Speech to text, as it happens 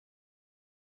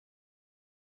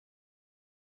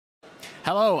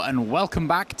Hello and welcome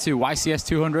back to YCS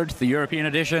 200, the European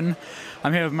edition.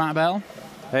 I'm here with Matteo.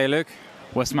 Hey Luke.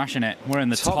 We're smashing it. We're in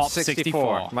the top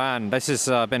 64. Man, this has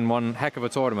been one heck of a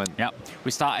tournament. Yep.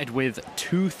 We started with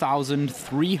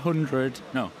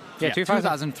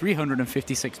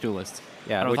 2,356 duelists.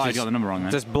 Yeah, I thought I got the number wrong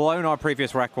there. Just blown our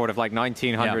previous record of like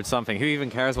 1900 something. Who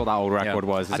even cares what that old record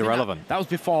was? It's irrelevant. That was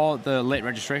before the late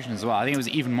registration as well. I think it was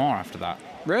even more after that.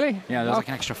 Really? Yeah, there was like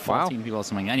an extra 14 people or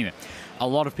something. Anyway, a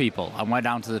lot of people, and we're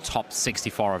down to the top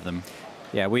 64 of them.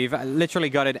 Yeah, we've literally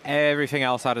gutted everything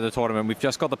else out of the tournament. We've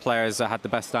just got the players that had the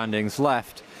best standings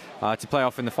left to play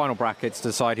off in the final brackets to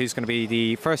decide who's going to be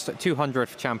the first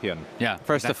 200th champion. Yeah,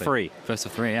 first of three. First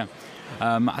of three, yeah.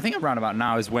 I think around about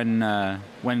now is when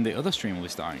the other stream will be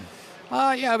starting.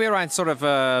 Yeah, it'll be around sort of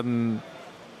a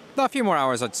few more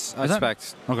hours, I'd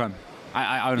expect. Okay.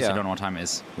 I honestly don't know what time it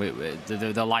is.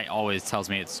 The light always tells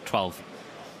me it's 12.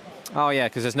 Oh yeah,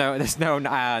 because there's no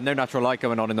natural light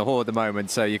going on in the hall at the moment,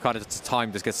 so you kind of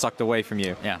time just gets sucked away from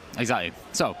you. Yeah, exactly.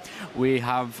 So we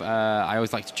have. I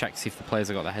always like to check to see if the players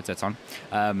have got their headsets on.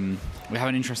 We have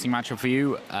an interesting matchup for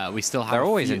you. We still have. They're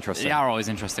always interesting. They are always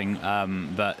interesting,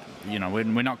 but you know we're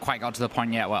not quite got to the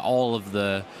point yet where all of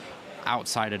the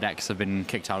outsider decks have been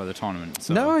kicked out of the tournament.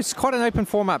 So. No, it's quite an open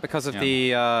format because of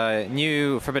the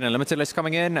new Forbidden Limited list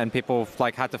coming in, and people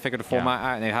had to figure the format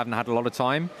out, and they haven't had a lot of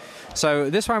time. So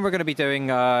this round we're going to be doing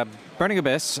Burning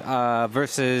Abyss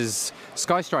versus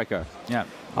Sky Striker. Yeah.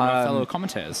 Fellow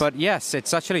commentators. But yes,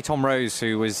 it's actually Tom Rose,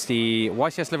 who was the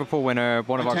YCS Liverpool winner,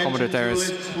 one of our commentators,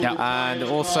 and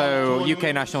also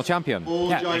UK national champion.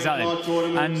 Yeah, exactly.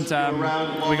 And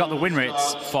we got the win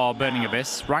rates for Burning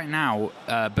Abyss. Right now,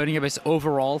 Burning Abyss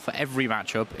overall for every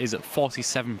matchup is at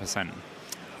 47%.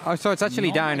 Oh, so it's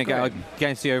actually down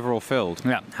against the overall field.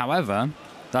 Yeah, however,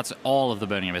 that's all of the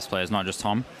Burning Abyss players, not just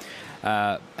Tom.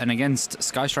 And against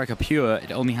Sky Striker Pure,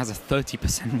 it only has a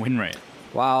 30% win rate.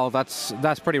 Wow, that's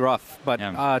pretty rough. But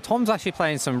Tom's actually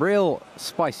playing some real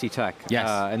spicy tech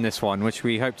in this one, which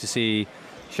we hope to see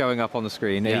showing up on the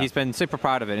screen. Yeah. He's been super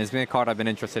proud of it. It's been a card I've been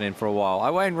interested in for a while.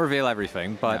 I won't reveal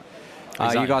everything, but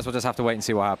you guys will just have to wait and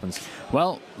see what happens.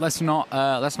 Well, let's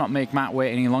not make Matt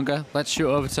wait any longer. Let's shoot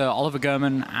over to Oliver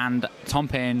Gurman and Tom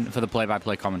Payne for the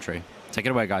play-by-play commentary. Take it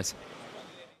away, guys.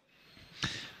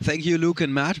 Thank you, Luke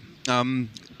and Matt.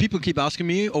 People keep asking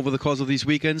me over the course of these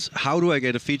weekends, how do I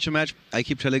get a feature match? I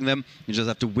keep telling them, you just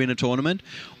have to win a tournament,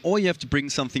 or you have to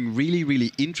bring something really,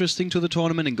 really interesting to the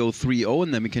tournament and go 3-0,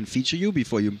 and then we can feature you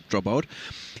before you drop out.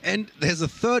 And there's a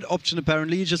third option,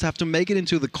 apparently. You just have to make it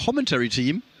into the commentary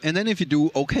team, and then if you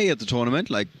do okay at the tournament,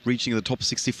 like reaching the top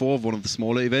 64 of one of the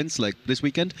smaller events, like this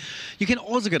weekend, you can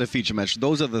also get a feature match.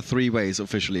 Those are the three ways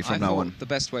officially from now on. The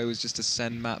best way was just to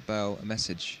send Matt Bell a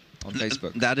message on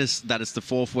Facebook. That is the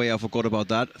fourth way. I forgot about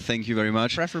that. Thank you very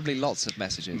much. Preferably lots of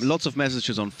messages. Lots of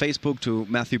messages on Facebook to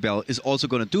Matthew Bell is also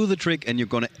going to do the trick, and you're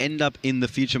going to end up in the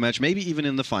feature match, maybe even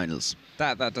in the finals.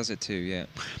 That does it too, yeah.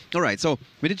 All right, so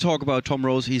we did talk about Tom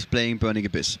Rose. He's playing Burning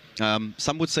Abyss.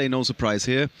 Some would say no surprise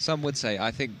here. Some would say, I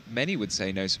think many would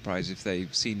say no surprise if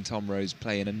they've seen Tom Rose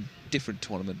play in a different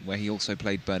tournament where he also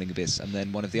played Burning Abyss, and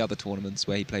then one of the other tournaments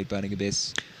where he played Burning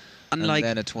Abyss. And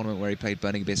then a tournament where he played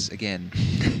Burning Abyss again.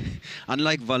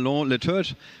 Unlike Valon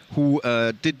Letert, who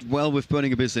did well with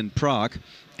Burning Abyss in Prague,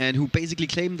 and who basically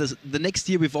claimed the next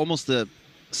year with almost the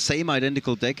same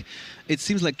identical deck, it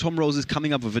seems like Tom Rose is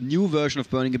coming up with a new version of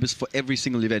Burning Abyss for every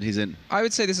single event he's in. I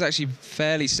would say this is actually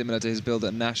fairly similar to his build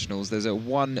at Nationals. There's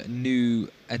one new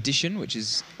addition, which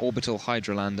is Orbital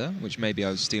Hydrolander, which maybe I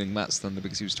was stealing Matt's thunder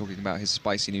because he was talking about his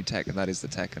spicy new tech, and that is the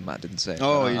tech, and Matt didn't say it.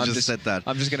 Oh, you just said that.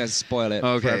 I'm just going to spoil it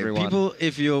for everyone. People,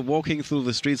 if you're walking through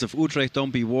the streets of Utrecht,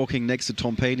 don't be walking next to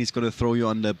Tom Payne. He's going to throw you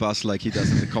under a bus like he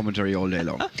does in the commentary all day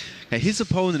long. His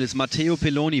opponent is Matteo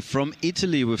Pelloni from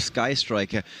Italy with Sky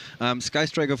Striker. Sky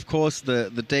Striker, of course,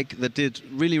 the deck that did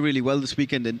really, really well this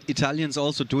weekend, and Italians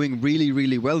also doing really,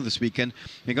 really well this weekend.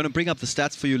 We're going to bring up the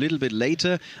stats for you a little bit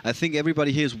later. I think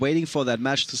everybody here is waiting for that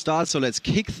match to start, so let's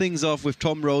kick things off with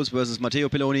Tom Rose versus Matteo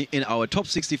Pelloni in our top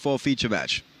 64 feature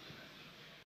match.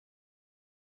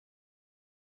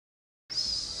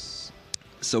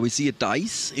 So we see a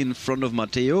dice in front of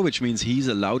Matteo, which means he's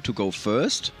allowed to go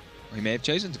first. He may have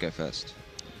chosen to go first.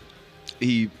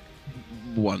 He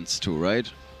wants to, right?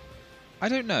 I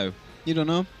don't know. You don't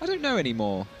know? I don't know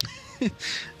anymore.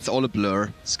 It's all a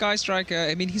blur. Sky Striker,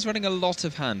 I mean, he's running a lot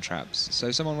of hand traps.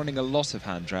 So someone running a lot of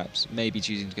hand traps may be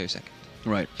choosing to go second.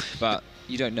 Right. But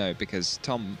you don't know because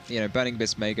Tom, Burning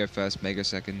Abyss may go first, may go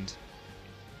second.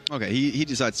 Okay, he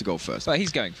decides to go first. But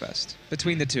he's going first.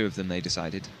 Between the two of them, they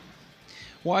decided.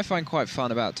 What I find quite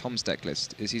fun about Tom's deck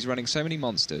list is he's running so many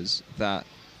monsters that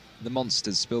the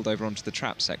monsters spilled over onto the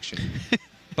trap section.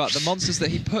 But the monsters that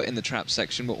he put in the trap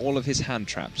section were all of his hand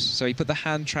traps. So he put the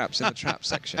hand traps in the trap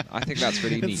section. I think that's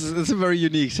really neat. That's a very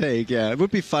unique take, yeah. It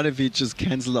would be fun if he just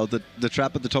cancelled out the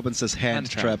trap at the top and says hand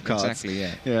trap cards. Exactly,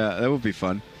 yeah. Yeah, that would be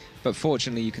fun. But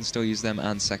fortunately, you can still use them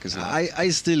and Sekka's Light. I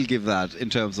still give that, in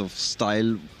terms of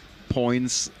style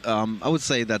points, I would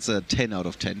say that's a 10 out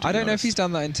of 10. I don't know if he's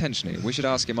done that intentionally. We should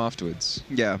ask him afterwards.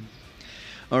 Yeah.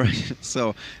 All right,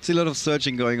 so see a lot of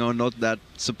searching going on, not that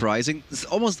surprising. It's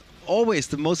almost always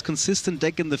the most consistent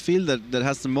deck in the field that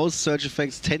has the most search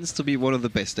effects tends to be one of the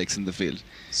best decks in the field.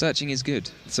 Searching is good.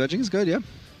 Searching is good, yeah.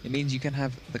 It means you can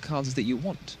have the cards that you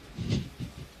want.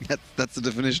 That's the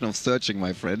definition of searching,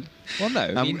 my friend. Well,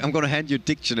 no. I'm going to hand you a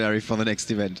dictionary for the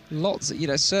next event. Lots,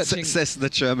 searching... Says the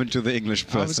German to the English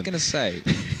person. I was going to say...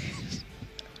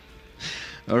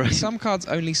 All right. Some cards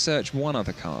only search one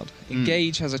other card.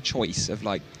 Engage has a choice of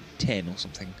like 10 or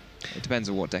something. It depends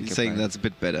on what deck you're playing. That's a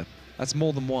bit better. That's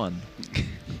more than one.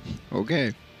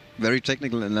 Okay. Very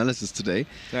technical analysis today.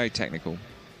 Very technical.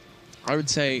 I would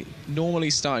say normally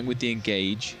starting with the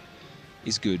Engage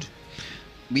is good.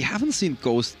 We haven't seen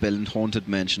Ghost Bell and Haunted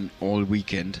Mansion all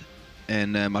weekend,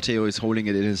 and Matteo is holding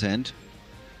it in his hand.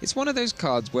 It's one of those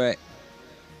cards where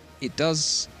it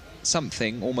does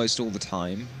something almost all the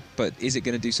time, but is it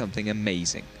going to do something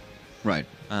amazing? Right.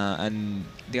 And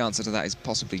the answer to that is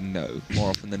possibly no, more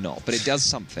often than not. But it does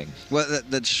something. Well,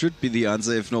 that should be the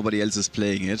answer if nobody else is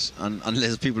playing it,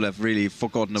 unless people have really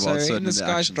forgotten about certain So in the Sky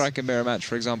actions. Striker mirror match,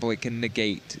 for example, it can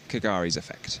negate Kagari's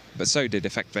effect. But so did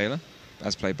Effect Veiler,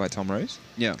 as played by Tom Rose.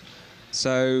 Yeah.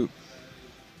 So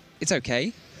it's okay.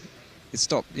 It can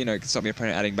stop your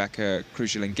opponent adding back a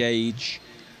crucial Engage.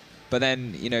 But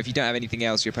then, if you don't have anything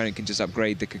else, your opponent can just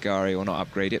upgrade the Kagari, or not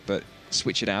upgrade it, but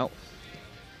switch it out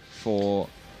for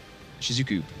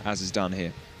Shizuku, as is done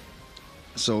here.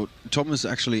 So Tom is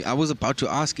actually, I was about to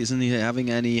ask, isn't he having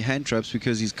any hand traps,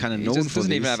 because he's kind of known for these. He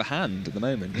doesn't even have a hand at the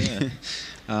moment, yeah.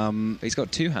 But he's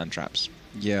got 2 hand traps.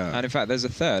 Yeah. And in fact, there's a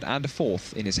 3rd and a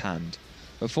 4th in his hand.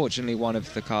 But fortunately, one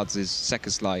of the cards is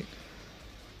Sekka's Light.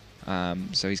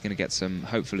 So he's going to get some,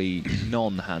 hopefully,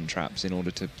 non-hand traps in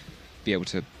order to be able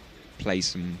to play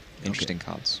some interesting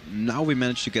cards. Now we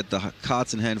managed to get the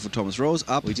cards in hand for Thomas Rose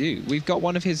up. We do. We've got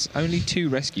one of his only 2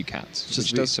 rescue cats,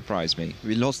 which does surprise me.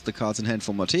 We lost the cards in hand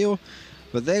for Matteo,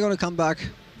 but they're going to come back.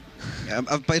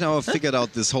 By now I've figured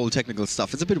out this whole technical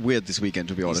stuff. It's a bit weird this weekend,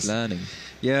 to be honest. He's learning.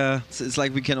 Yeah, it's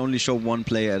like we can only show one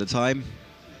player at a time.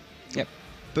 Yep.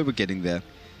 But we're getting there.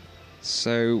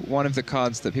 So one of the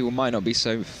cards that people might not be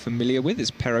so familiar with is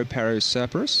Pero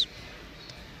Cerberus.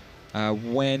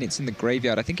 When it's in the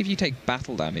graveyard, I think if you take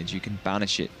battle damage, you can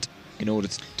banish it in order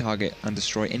to target and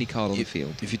destroy any card on the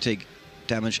field. If you take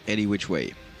damage any which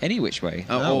way. Any which way?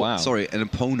 Wow. Sorry, an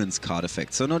opponent's card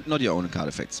effect. So not your own card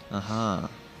effects. Aha.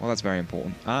 Well, that's very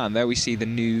important. And there we see the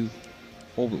new...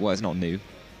 well, it's not new,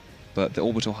 but the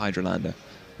Orbital Hydrolander,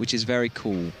 which is very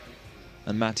cool.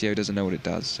 And Matteo doesn't know what it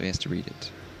does, so he has to read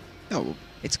it. Oh.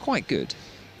 It's quite good.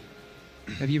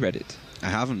 Have you read it? I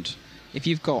haven't. If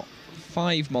you've got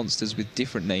 5 monsters with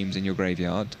different names in your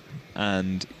graveyard,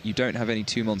 and you don't have any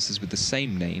 2 monsters with the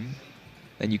same name,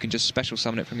 then you can just special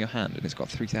summon it from your hand, and it's got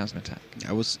 3,000 attack.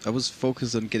 I was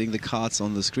focused on getting the cards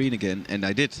on the screen again, and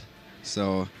I did.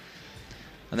 So,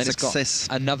 and then success. It's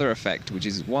got another effect, which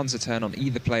is once a turn on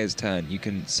either player's turn, you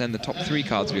can send the top 3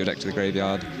 cards of your deck to the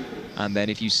graveyard, and then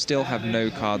if you still have no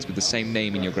cards with the same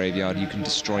name in your graveyard, you can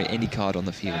destroy any card on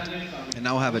the field. And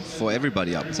now have it for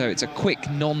everybody up. So it's a quick,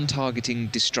 non-targeting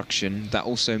destruction that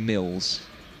also mills,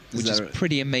 which is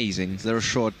pretty amazing. Is there a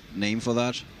short name for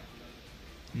that?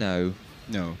 No.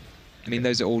 No. I mean,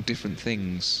 those are all different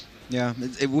things. Yeah,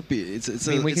 it would be.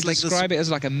 We can describe it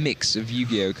as like a mix of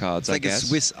Yu-Gi-Oh cards, I guess. It's like a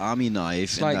Swiss Army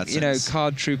knife. It's like,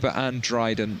 Card Trooper and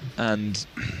Dryden and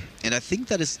I think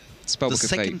that is the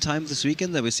second time this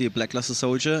weekend that we see a Blackluster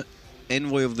Soldier,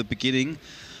 Envoy of the Beginning,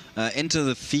 enter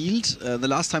the field. The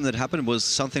last time that happened was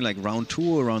something like round 2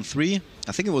 or round 3.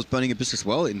 I think it was Burning Abyss as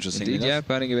well, interestingly enough. Yeah,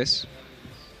 Burning Abyss.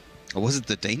 Or was it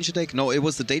the Danger deck? No, it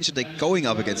was the Danger deck going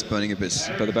up against Burning Abyss.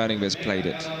 But the Burning Abyss played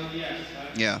it.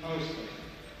 Yeah.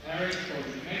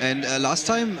 And last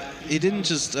time, it didn't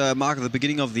just mark the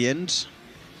beginning of the end.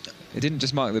 It didn't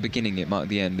just mark the beginning, it marked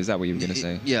the end. Is that what you were going to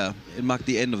say? Yeah, it marked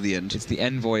the end of the end. It's the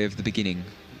envoy of the beginning.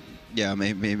 Yeah,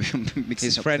 maybe.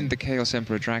 His friend, the Chaos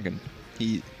Emperor Dragon.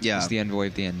 It's the envoy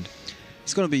of the end.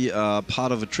 It's going to be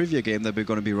part of a trivia game that we're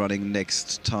going to be running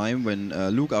next time when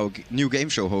Luke, our new game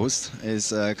show host,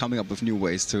 is coming up with new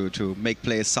ways to make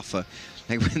players suffer.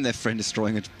 Like when their friend is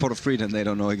drawing a pot of 3 and they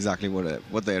don't know exactly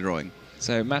what they're drawing.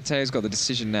 So Matteo's got the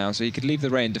decision now. So he could leave the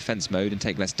Ray in defense mode and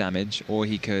take less damage, or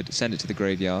he could send it to the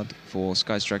graveyard for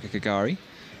Sky Striker Kagari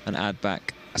and add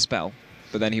back a spell.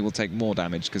 But then he will take more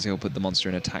damage because he'll put the monster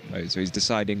in attack mode. So he's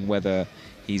deciding whether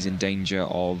he's in danger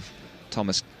of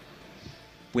Thomas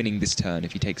winning this turn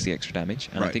if he takes the extra damage.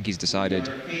 And I think he's decided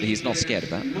that he's not scared of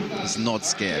that. He's not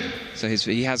scared. So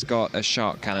he has got a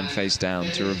Shark Cannon face down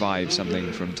to revive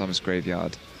something from Thomas'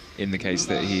 graveyard in the case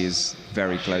that he is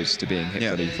very close to being hit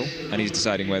for lethal. And he's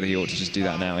deciding whether he ought to just do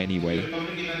that now anyway.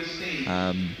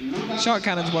 Shark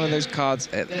Cannon's one of those cards.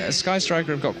 Sky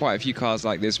Striker have got quite a few cards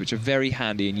like this which are very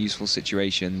handy in useful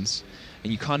situations.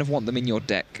 And you kind of want them in your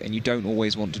deck, and you don't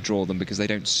always want to draw them because they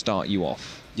don't start you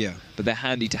off. Yeah. But they're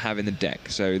handy to have in the deck.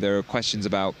 So there are questions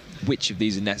about which of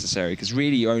these are necessary, because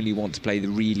really you only want to play the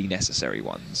really necessary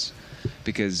ones,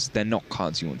 because they're not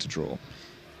cards you want to draw.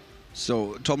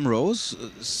 So Tom Rose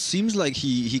seems like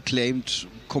he claimed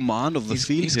command of the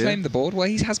field. He's claimed the board. Well,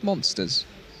 he has monsters.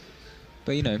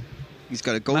 But, you know, he's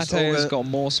got a Ghost Matteo's Ogre. got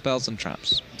more spells and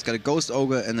traps. He's got a Ghost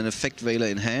Ogre and an Effect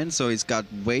Veiler in hand, so he's got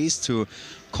ways to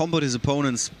combat his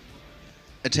opponent's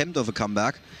attempt of a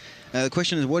comeback. The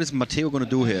question is, what is Matteo going to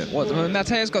do here?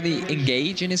 Matteo's got the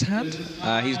Engage in his hand.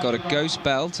 He's got a Ghost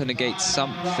Bell to negate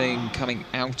something coming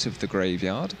out of the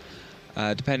graveyard.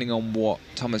 Depending on what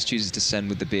Thomas chooses to send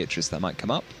with the Beatrice, that might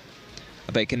come up.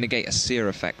 But it can negate a Seer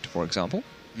effect, for example,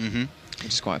 which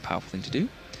is quite a powerful thing to do.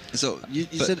 So you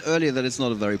said earlier that it's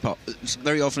not a very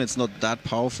very often it's not that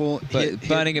powerful. But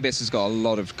Burning Abyss has got a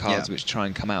lot of cards which try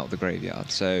and come out of the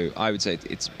graveyard. So I would say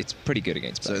it's pretty good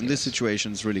against Burning So in this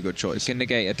situation, it's a really good choice. It can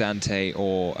negate a Dante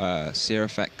or a Seer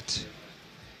effect.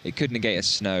 It could negate a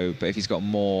Snow, but if he's got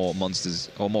more monsters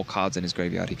or more cards in his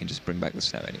graveyard, he can just bring back the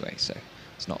Snow anyway. So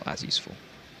it's not as useful.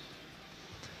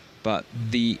 But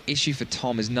the issue for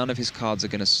Tom is none of his cards are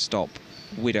going to stop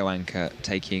Widow Anchor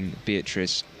taking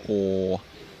Beatrice or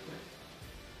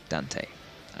Dante,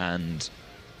 and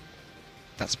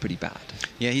that's pretty bad.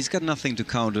 Yeah, he's got nothing to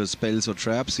counter spells or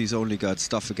traps. He's only got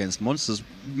stuff against monsters.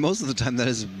 Most of the time that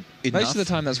is enough. Most of the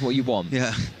time that's what you want.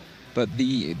 Yeah. But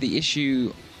the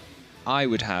issue I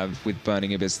would have with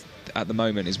Burning Abyss at the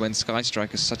moment is when Sky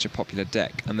Striker is such a popular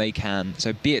deck, and they can...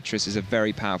 So Beatrice is a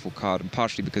very powerful card, and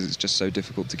partially because it's just so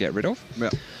difficult to get rid of. Yeah.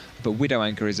 But Widow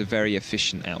Anchor is a very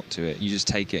efficient out to it. You just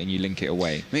take it and you link it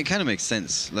away. I mean, it kind of makes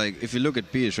sense. Like, if you look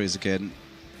at Beatrice again,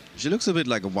 she looks a bit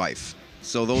like a wife.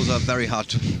 So those are very hard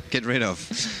to get rid of.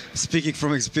 Speaking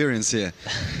from experience here.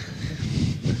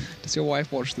 Does your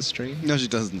wife watch the stream? No, she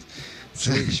doesn't.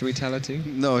 Should we tell her to?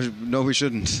 No, we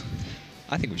shouldn't.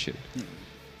 I think we should.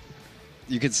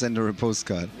 You could send her a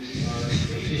postcard.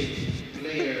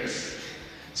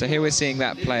 So here we're seeing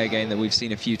that play again that we've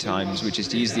seen a few times, which is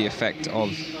to use the effect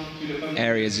of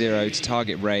Area 0 to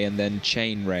target Ray and then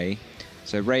chain Ray.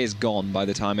 So Ray is gone by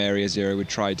the time Area 0 would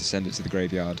try to send it to the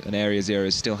graveyard, and Area 0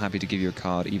 is still happy to give you a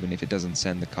card even if it doesn't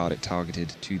send the card it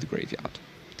targeted to the graveyard.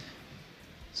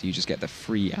 So you just get the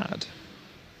free add.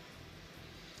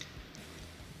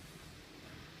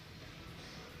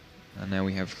 And now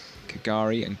we have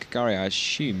Kagari, and Kagari, I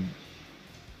assume...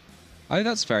 Oh,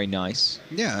 that's very nice.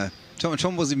 Yeah.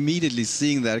 Tom was immediately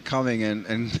seeing that coming and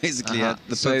basically had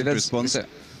the perfect response.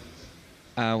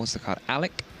 What's the card?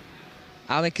 Alec?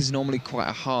 Alec is normally quite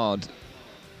a hard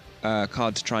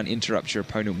card to try and interrupt your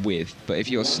opponent with, but if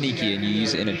you're sneaky and you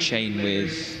use it in a chain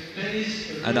with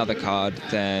another card,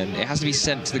 then it has to be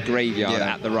sent to the graveyard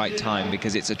at the right time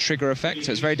because it's a trigger effect,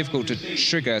 so it's very difficult to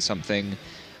trigger something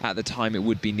at the time it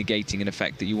would be negating an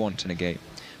effect that you want to negate.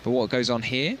 But what goes on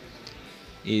here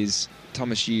is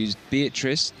Thomas used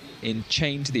Beatrice in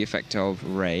chain to the effect of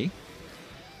Ray,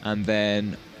 and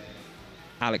then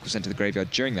Alec was sent to the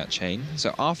graveyard during that chain.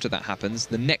 So after that happens,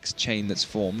 the next chain that's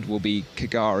formed will be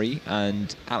Kagari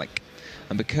and Alec.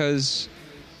 And because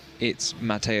it's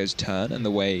Matteo's turn and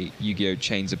the way Yu-Gi-Oh!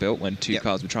 Chains are built when two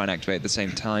cards will try and activate at the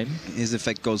same time. His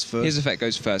effect goes first. His effect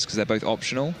goes first because they're both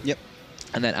optional. Yep.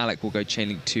 And then Alec will go Chain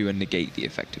Link 2 and negate the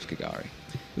effect of Kagari,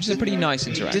 which is a pretty nice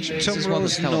interaction. Did Tom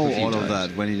Rose know all of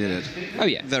that when he did it? Oh,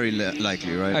 yeah. Very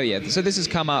likely, right? Oh, yeah. So this has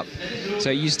come up. So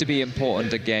it used to be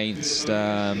important against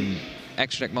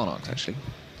Extra Deck Monarchs, actually.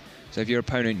 So if your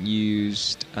opponent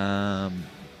used, I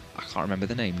can't remember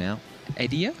the name now,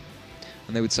 Edia?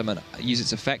 And they would use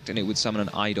its effect, and it would summon an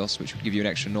Eidos, which would give you an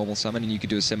extra normal summon, and you could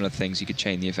do a similar thing. So you could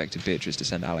chain the effect of Beatrice to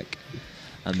send Alec.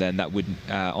 And then that would,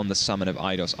 on the summon of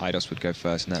Eidos, Eidos would go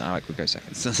first, and then Alec would go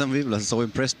second. So some people are so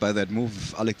impressed by that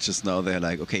move of Alec just now. They're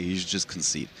like, okay, you should just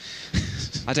concede.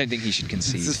 I don't think he should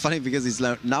concede. This is funny because he's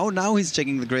now he's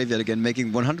checking the graveyard again,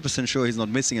 making 100% sure he's not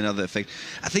missing another effect.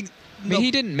 I think I mean,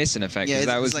 he didn't miss an effect. Yeah,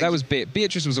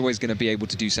 Beatrice was always going to be able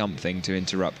to do something to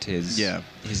interrupt his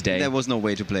day. There was no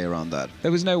way to play around that.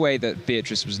 There was no way that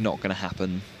Beatrice was not going to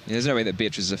happen. There's no way that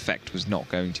Beatrice's effect was not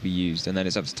going to be used. And then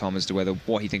it's up to Tom as to whether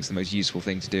what he thinks the most useful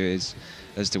thing to do is,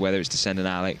 as to whether it's to send an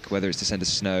Alec, whether it's to send a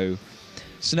Snow.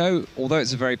 Snow, although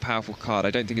it's a very powerful card,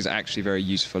 I don't think is actually very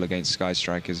useful against Sky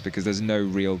Strikers because there's no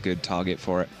real good target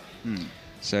for it.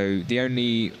 So the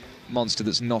only monster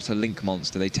that's not a link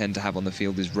monster they tend to have on the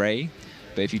field is Ray.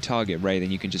 But if you target Ray, then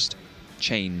you can just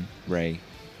chain Ray,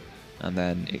 and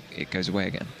then it goes away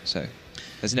again. So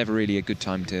there's never really a good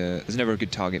there's never a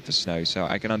good target for Snow. So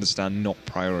I can understand not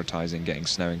prioritizing getting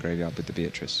Snow in graveyard with the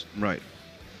Beatrice. Right.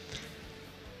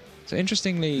 So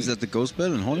interestingly, is that the Ghost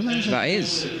Bell and Holy Land? That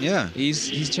is. Yeah.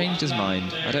 He's changed his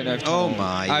mind. I don't know if. Oh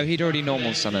my. Oh, he'd already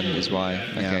normal summoned is why.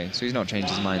 Okay, so he's not changed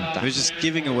his mind. He's just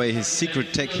giving away his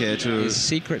secret tech here to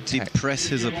depress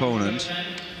his opponent.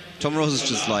 Tom Rose is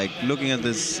just like looking at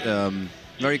this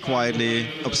very quietly,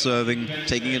 observing,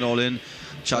 taking it all in.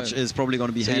 Chach is probably going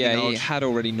to be handing out. He had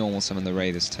already normal summoned the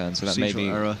Ray this turn, so that may be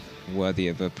worthy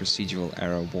of a procedural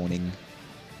error warning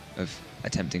of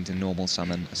attempting to normal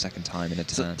summon a second time in a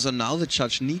turn. So now the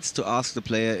judge needs to ask the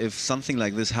player if something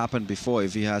like this happened before,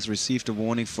 if he has received a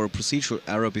warning for a procedural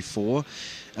error before,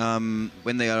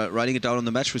 when they are writing it down on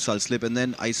the match result slip. And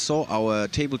then I saw our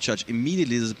table judge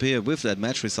immediately disappear with that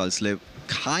match result slip,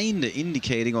 kind of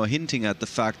indicating or hinting at the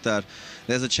fact that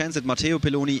there's a chance that Matteo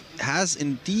Pelloni has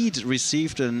indeed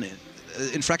received an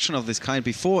infraction of this kind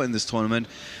before in this tournament,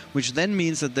 which then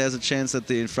means that there's a chance that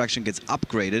the infraction gets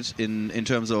upgraded in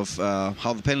terms of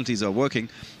how the penalties are working.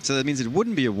 So that means it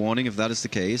wouldn't be a warning if that is the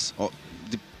case. Or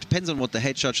depends on what the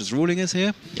head judge's ruling is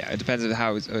here. Yeah, it depends on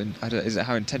how is it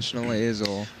how intentional it is,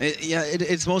 or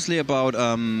it's mostly about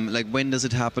like when does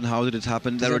it happen, how did it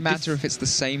happen. Does it matter if it's the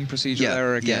same procedural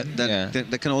error again?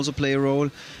 That can also play a role.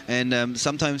 And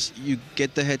sometimes you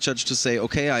get the head judge to say,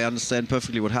 okay, I understand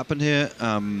perfectly what happened here,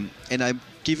 and I'm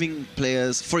giving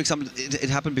players, for example, it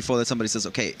happened before that somebody says,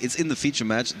 okay, it's in the feature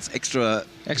match, it's extra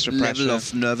level pressure.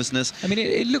 Of nervousness. I mean,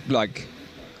 it looked like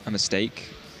a mistake.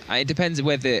 It depends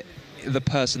whether the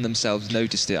person themselves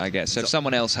noticed it, I guess. So if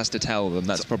someone else has to tell them,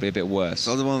 that's probably a bit worse.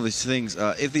 So one of these things,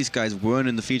 if these guys weren't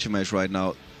in the feature match right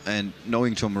now, and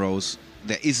knowing Tom Rose,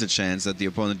 there is a chance that the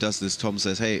opponent does this. Tom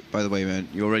says, hey, by the way, man,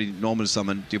 you already normal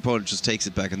summoned. The opponent just takes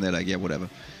it back, and they're like, yeah, whatever.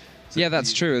 So yeah,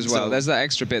 that's true as well. There's that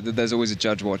extra bit that there's always a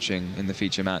judge watching in the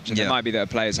feature match. And it might be that a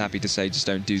player's happy to say, just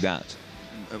don't do that.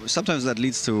 Sometimes that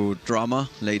leads to drama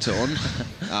later on.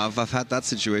 I've had that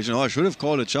situation. Oh, I should have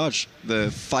called a judge. The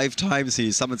 5 times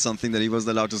he summoned something that he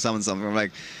wasn't allowed to summon something. I'm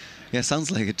like, yeah, sounds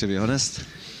like it, to be honest.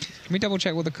 Can we double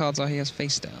check what the cards are he has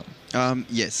face down?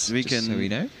 Yes, we just can so we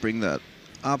know. Bring that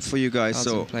up for you guys. Cards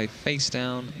so played face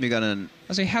down. We got an.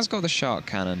 So he has got the Shark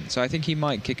Cannon. So I think he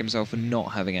might kick himself for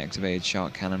not having activated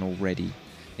Shark Cannon already.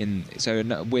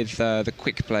 With the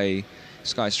quick play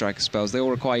Sky Striker spells, they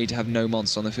all require you to have no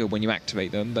monsters on the field when you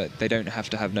activate them, but they don't have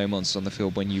to have no monsters on the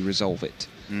field when you resolve it.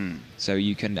 So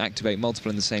you can activate multiple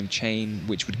in the same chain,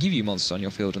 which would give you monsters on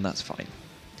your field, and that's fine.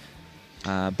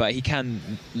 But he can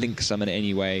link summon it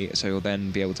anyway, so he'll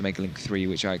then be able to make a link 3,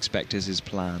 which I expect is his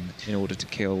plan, in order to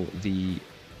kill the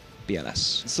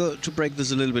BLS. So to break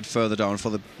this a little bit further down for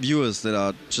the viewers that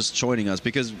are just joining us,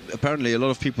 because apparently a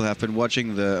lot of people have been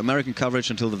watching the American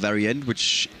coverage until the very end,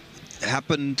 which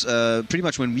happened pretty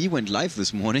much when we went live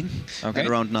this morning at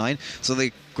around 9. So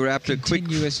they grabbed a quick...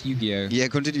 Continuous Yu-Gi-Oh! Yeah,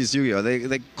 continuous Yu-Gi-Oh!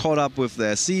 They caught up with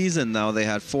their season. Now they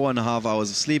had 4.5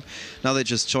 hours of sleep. Now they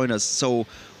just joined us. So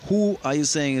who are you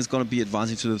saying is going to be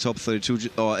advancing to the top 32,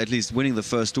 or at least winning the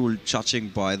first duel, judging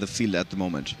by the field at the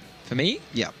moment? For me?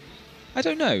 Yeah. I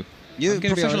don't know. You're a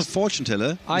professional fortune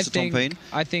teller, Mr. Tom Payne.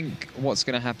 I think what's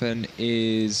going to happen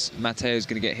is Matteo's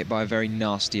going to get hit by a very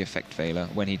nasty effect veiler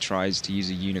when he tries to use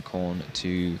a unicorn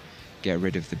to get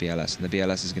rid of the BLS. And the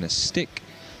BLS is going to stick,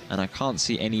 and I can't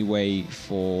see any way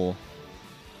for...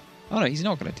 Oh, no, he's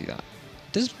not going to do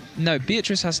that. No,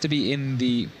 Beatrice has to be in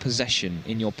your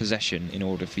possession, in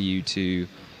order for you to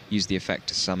use the effect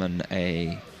to summon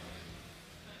a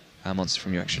monster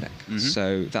from your extra deck.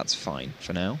 So that's fine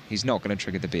for now. He's not going to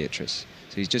trigger the Beatrice.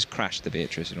 So he's just crashed the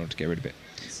Beatrice in order to get rid of it.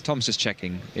 Tom's just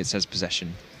checking. It says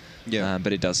possession. Yeah.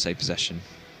 But it does say possession.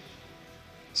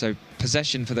 So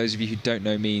possession, for those of you who don't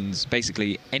know, means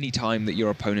basically any time that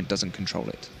your opponent doesn't control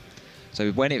it. So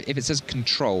if it says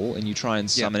control and you try and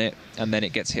summon it, and then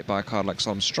it gets hit by a card like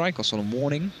Solemn Strike or Solemn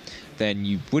Warning, then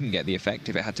you wouldn't get the effect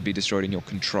if it had to be destroyed in your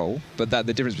control. But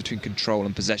the difference between control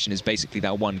and possession is basically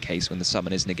that one case when the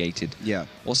summon is negated.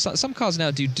 Or some cards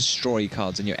now do destroy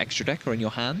cards in your extra deck or in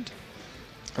your hand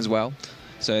as well.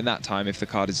 So in that time, if the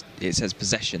card it says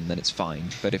possession, then it's fine.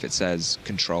 But if it says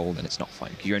control, then it's not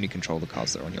fine. You only control the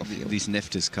cards that are on your field. These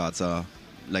Nephthys cards are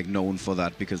like known for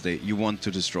that because you want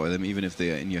to destroy them even if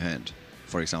they are in your hand,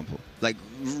 for example. Like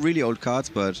really old cards,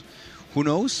 but who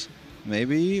knows?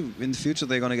 Maybe in the future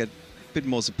they're going to get a bit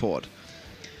more support.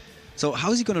 So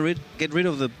how is he going to get rid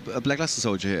of the Black Luster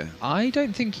Soldier here? I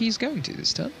don't think he's going to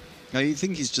this turn. Now, you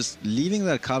think he's just leaving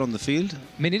that card on the field?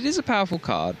 I mean, it is a powerful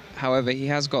card. However,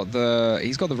 he's got the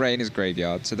Ray in his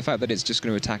graveyard, so the fact that it's just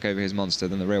going to attack over his monster,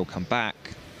 then the Ray will come back.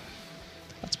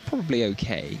 That's probably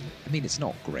okay. I mean, it's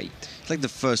not great. It's like the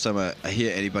first time I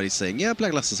hear anybody saying, "Yeah,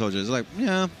 Black Luster Soldier." It's like,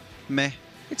 yeah, meh.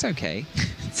 It's okay.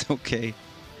 It's okay.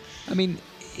 I mean,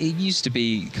 it used to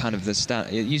be kind of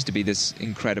it used to be this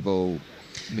incredible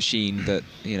machine that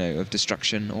of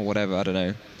destruction or whatever. I don't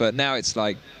know. But now it's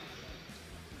like.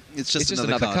 It's just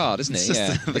another card, isn't it?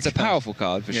 Yeah, it's a powerful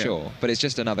card for sure, but it's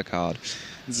just another card.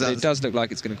 It does look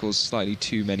like it's going to cause slightly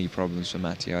too many problems for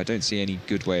Matteo. I don't see any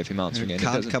good way of him answering it.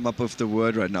 Can't come up with the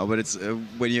word right now, but it's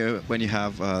when you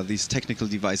have these technical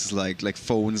devices like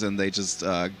phones, and they just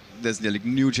there's like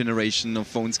new generation of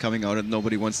phones coming out, and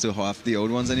nobody wants to have the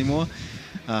old ones anymore.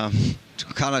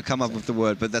 Can't come up with the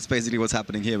word, but that's basically what's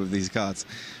happening here with these cards.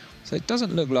 So it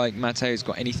doesn't look like Matteo's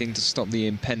got anything to stop the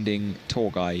impending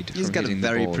tour guide. He's got a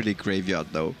very pretty graveyard,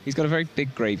 though. He's got a very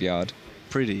big graveyard.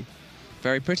 Pretty.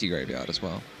 Very pretty graveyard as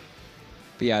well.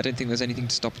 But yeah, I don't think there's anything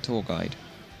to stop a tour guide.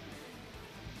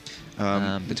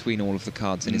 Between all of the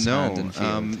cards in his hand and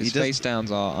field. His face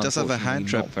downs are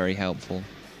unfortunately not very helpful.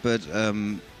 But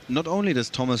not only does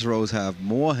Thomas Rose have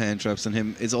more hand traps than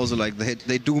him, it's also like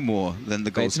they do more than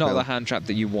the Ghost It's not the hand trap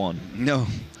that you want. No.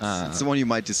 It's the one you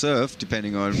might deserve,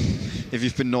 depending on if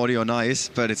you've been naughty or nice,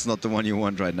 but it's not the one you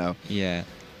want right now. Yeah.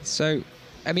 So,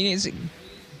 I mean,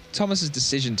 Thomas's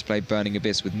decision to play Burning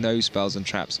Abyss with no spells and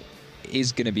traps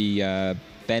is going to be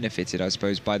benefited, I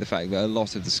suppose, by the fact that a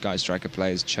lot of the Sky Striker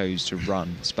players chose to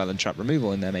run spell and trap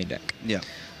removal in their main deck. Yeah.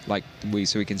 So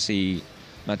we can see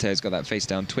Matteo's got that face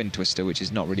down Twin Twister, which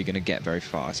is not really going to get very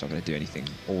far. It's not going to do anything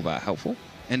all that helpful.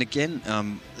 And again,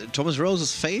 Thomas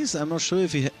Rose's face, I'm not sure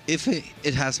if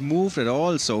it has moved at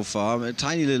all so far. A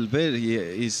tiny little bit.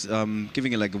 He's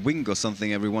giving it like a wink or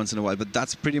something every once in a while, but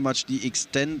that's pretty much the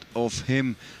extent of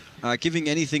him giving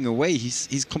anything away.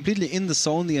 He's completely in the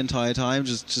zone the entire time,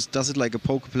 just does it like a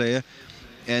poker player.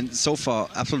 And so far,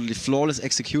 absolutely flawless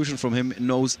execution from him.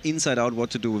 Knows inside out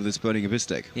what to do with this Burning Abyss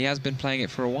deck. He has been playing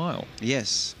it for a while.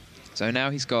 Yes. So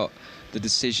now he's got the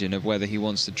decision of whether he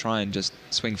wants to try and just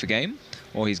swing for game,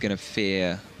 or he's going to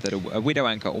fear that a Widow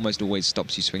Anchor almost always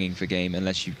stops you swinging for game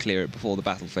unless you clear it before the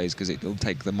battle phase, because it will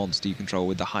take the monster you control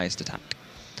with the highest attack.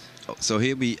 Oh, so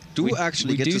here we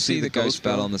actually get to see the Ghost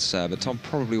Spell on the server. Tom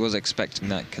probably was expecting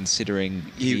that, considering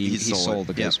he saw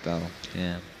the Ghost Spell.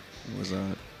 Yeah. What was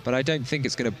that? But I don't think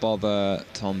it's going to bother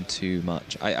Tom too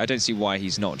much. I don't see why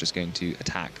he's not just going to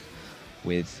attack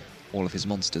with all of his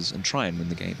monsters and try and win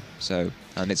the game.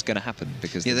 And it's going to happen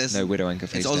because there's no Widow Anchor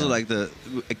face down. It's also like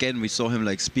again, we saw him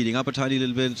like speeding up a tiny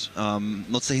little bit.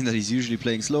 Not saying that he's usually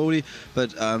playing slowly,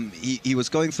 but he was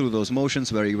going through those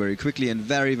motions very, very quickly, and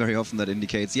very, very often that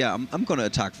indicates, yeah, I'm going to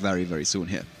attack very, very soon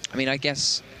here. I mean, I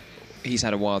guess he's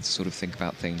had a while to sort of think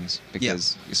about things,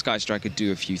 because Sky Striker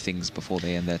do a few things before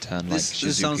they end their turn.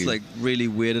 This sounds like really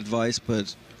weird advice,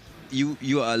 but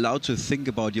you are allowed to think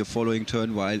about your following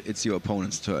turn while it's your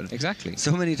opponent's turn. Exactly.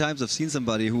 So many times I've seen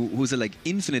somebody who's like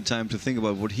infinite time to think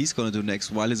about what he's going to do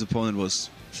next while his opponent was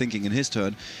thinking in his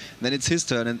turn. Then it's his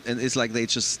turn, and it's like they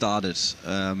just started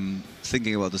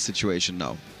thinking about the situation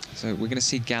now. So we're going to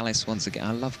see Gallus once again.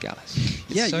 I love Gallus.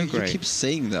 Yeah, so you great. keep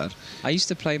saying that. I used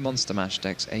to play Monster Mash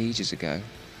decks ages ago.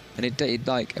 And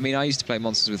I used to play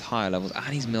monsters with higher levels. And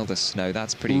he's Milder Snow.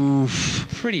 That's pretty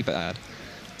bad.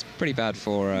 It's pretty bad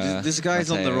for this guy's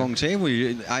Matteo. on the wrong table.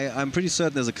 I'm pretty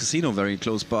certain there's a casino very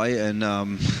close by, and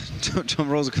Tom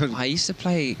Rose could... I used to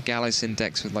play Gallus in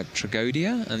decks with like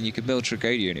Tragodia, and you could build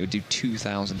Tragodia and it would do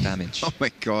 2,000 damage. Oh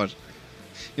my god.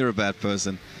 You're a bad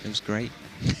person. It was great.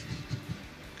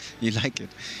 You like it.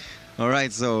 All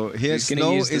right, so here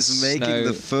Snow is making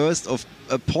the first of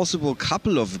a possible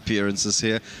couple of appearances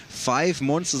here. 5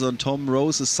 monsters on Tom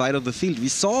Rose's side of the field. We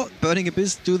saw Burning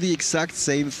Abyss do the exact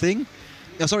same thing.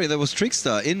 Oh, sorry, there was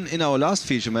Trickstar in our last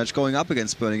feature match going up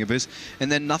against Burning Abyss,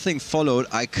 and then nothing followed.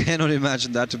 I cannot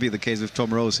imagine that to be the case with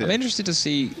Tom Rose here. I'm interested to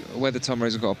see whether Tom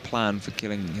Rose has got a plan for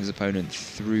killing his opponent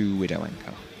through Widow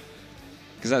Anchor.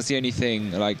 Because that's the only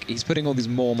thing, like, he's putting all these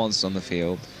more monsters on the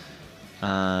field.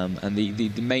 And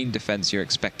the main defense you're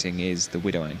expecting is the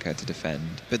Widow Anchor to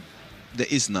defend. But there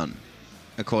is none.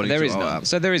 according there to is our none. app.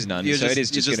 So there is none. So it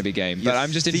is just going to be game. But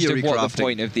I'm just interested in what the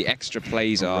point of the extra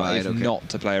plays are, if not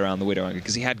to play around the Widowmaker,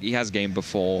 because he has game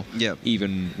before,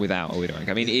 even without a Widowmaker.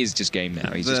 I mean, it is just game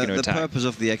now. He's just going to attack. The purpose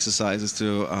of the exercise is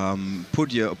to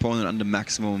put your opponent under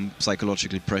maximum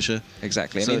psychological pressure.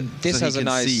 Exactly. So, I mean, this has a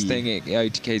nice thing. It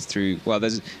OTKs through. Well,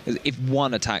 if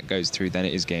one attack goes through, then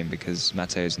it is game because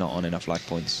Matteo's not on enough life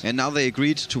points. And now they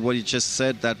agreed to what he just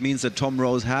said. That means that Tom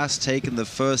Rose has taken the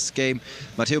first game.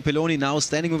 Matteo Pelloni now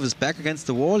standing with his back against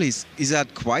the wall. He's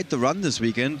had quite the run this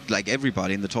weekend, like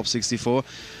everybody in the top 64.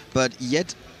 But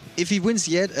yet, if he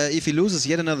loses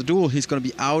yet another duel, he's going to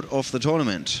be out of the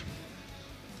tournament.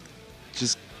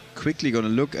 Just quickly going to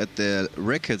look at their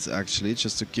records, actually,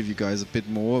 just to give you guys a bit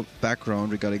more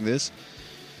background regarding this.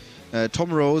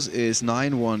 Tom Rose is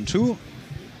 9-1-2.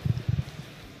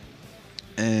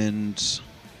 And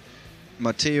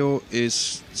Matteo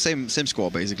is same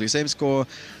score, basically. Same score,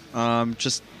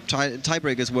 just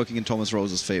tiebreakers working in Thomas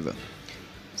Rose's favor.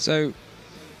 So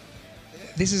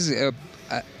this is a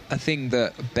thing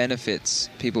that benefits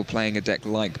people playing a deck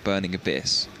like Burning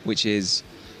Abyss, which is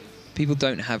people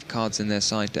don't have cards in their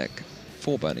side deck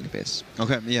for Burning Abyss.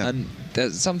 Okay, yeah.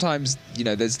 And sometimes, you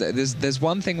know, there's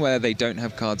one thing where they don't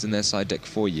have cards in their side deck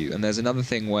for you, and there's another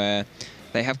thing where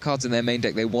they have cards in their main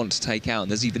deck they want to take out,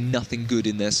 and there's even nothing good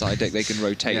in their side deck they can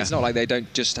rotate. It's not like they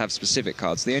don't just have specific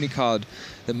cards. The only card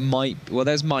that might... Well,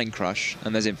 there's Mind Crush,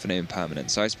 and there's Infinite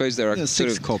Impermanence. So I suppose there are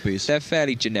six copies. They're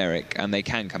fairly generic, and they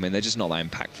can come in. They're just not that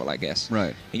impactful, I guess.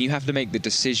 Right. And you have to make the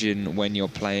decision when you're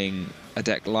playing a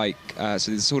deck like...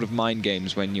 so there's sort of mind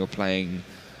games when you're playing...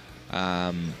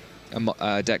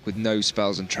 a deck with no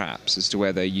spells and traps, as to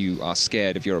whether you are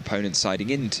scared of your opponent siding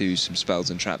into some spells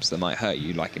and traps that might hurt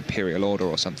you, like Imperial Order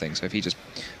or something. So if he just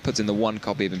puts in the one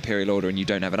copy of Imperial Order and you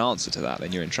don't have an answer to that,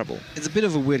 then you're in trouble. It's a bit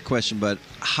of a weird question, but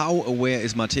how aware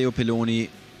is Matteo Pelloni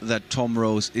that Tom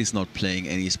Rose is not playing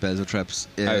any spells or traps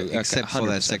except for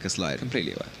that Second Slide?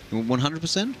 Completely aware.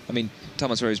 100%? I mean,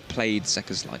 Thomas Rose played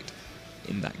Second Slide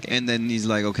in that game. And then he's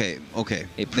like, okay.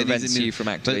 It prevents you from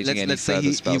activating any let's further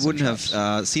say spells he wouldn't and traps.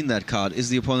 have seen that card. Is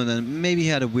the opponent then maybe he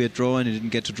had a weird draw and he didn't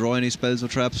get to draw any spells or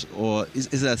traps? Or is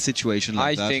that a situation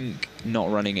like that? I think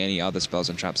not running any other spells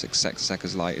and traps except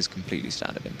Second Light is completely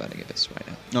standard in Burning Abyss right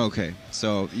now. Okay,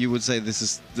 so you would say this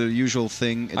is the usual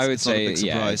thing? I would say, not a big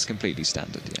surprise. yeah, it's completely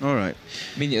standard. Yeah. All right.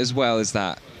 I mean, as well as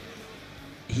that,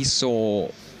 he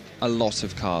saw a lot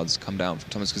of cards come down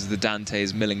from Thomas because the Dante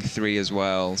is milling 3 as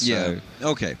well. So, yeah.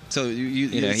 Okay. So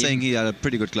you're saying he had a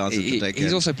pretty good glance at the deck.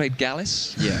 He's also played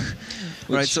Gallus. Yeah.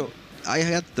 Right. So I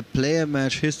had the player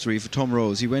match history for Tom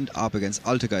Rose. He went up against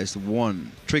Altergeist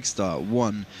 1, Trickstar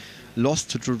 1, lost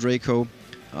to True Draco,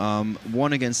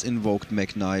 1 against Invoked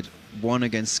Mech Knight, 1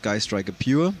 against Sky Striker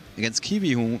Pure, against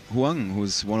Kiwi Huang,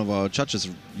 who's one of our judges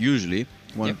usually,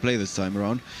 to play this time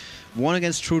around, 1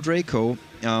 against True Draco,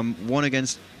 1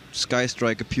 against Sky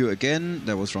Striker Pure again,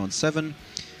 that was round 7.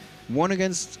 1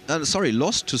 against...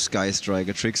 lost to Sky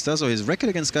Striker Trickstar, so his record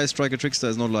against Sky Striker Trickstar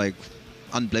is not like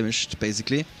unblemished,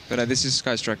 basically. But this is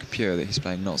Sky Striker Pure that he's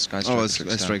playing, not Sky Striker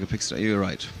Trickstar. Sky Striker Trickstar, you're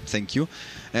right. Thank you.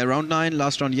 Round 9,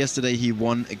 last round yesterday, he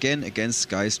won again against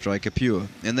Sky Striker Pure.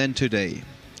 And then today,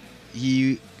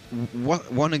 he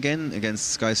won again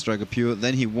against Sky Striker Pure,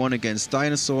 then he won against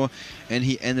Dinosaur, and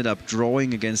he ended up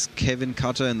drawing against Kevin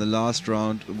Cutter in the last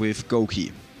round with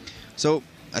Goki. So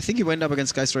I think he went up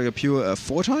against Sky Striker Pure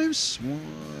 4 times,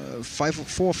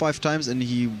 4 or 5 times, and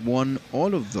he won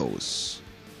all of those.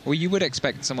 Well, you would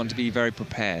expect someone to be very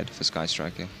prepared for Sky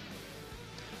Striker.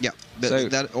 Yeah,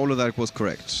 all of that was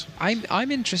correct.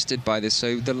 I'm interested by this.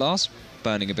 So the last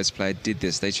Burning Abyss player did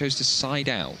this. They chose to side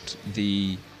out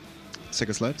the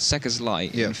Second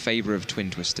Light in favour of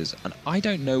Twin Twisters, and I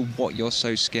don't know what you're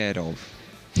so scared of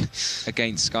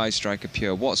against Sky Striker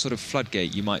Pure. What sort of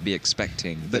floodgate you might be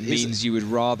expecting that means you would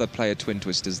rather play a Twin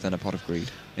Twisters than a Pot of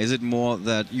Greed? Is it more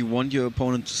that you want your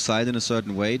opponent to side in a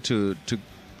certain way to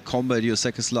combat your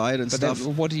Second Slide and stuff?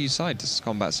 Then what do you side to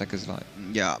combat Second Slide?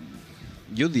 Yeah,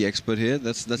 you're the expert here.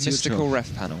 That's Mystical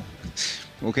Ref Panel.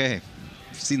 Okay,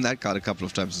 I've seen that card a couple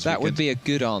of times this That weekend. would be a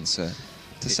good answer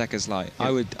to Second Light.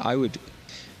 Yeah. I would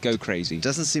go crazy.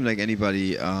 Doesn't seem like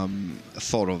anybody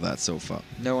thought of that so far.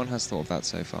 No one has thought of that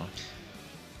so far.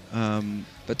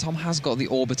 But Tom has got the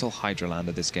Orbital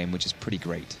Hydralander this game, which is pretty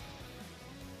great.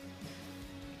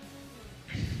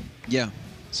 Yeah.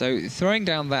 So throwing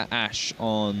down that Ash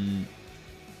on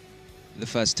the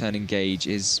first turn engage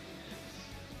is...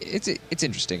 It's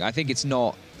interesting. I think it's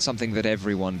not something that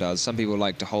everyone does. Some people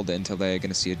like to hold it until they're going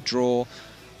to see a draw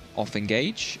off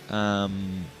engage.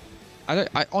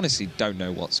 I honestly don't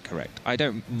know what's correct. I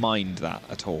don't mind that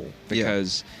at all,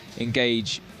 because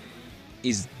engage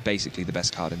is basically the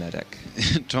best card in their deck.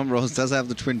 Tom Rose does have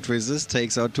the Twin Twisters,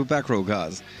 takes out 2 back row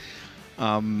cards.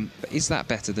 But is that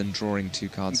better than drawing 2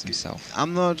 cards himself?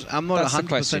 I'm not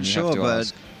 100% sure,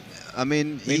 but I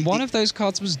mean, one of those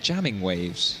cards was Jamming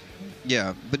Waves.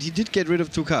 Yeah, but he did get rid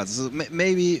of 2 cards. So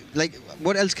maybe, like,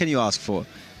 what else can you ask for?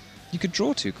 You could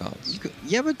draw 2 cards.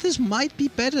 Yeah, but this might be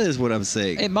better, is what I'm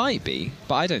saying. It might be,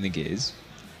 but I don't think it is.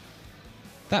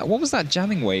 What was that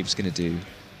Jamming Waves going to do?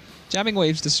 Jamming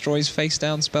Waves destroys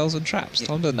face-down spells and traps.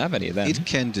 Tom doesn't have any of them. It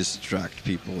can distract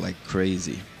people like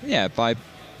crazy. Yeah, by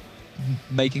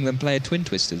making them play a Twin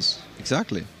Twisters.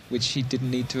 Exactly. Which he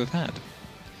didn't need to have had.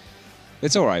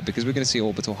 It's alright, because we're going to see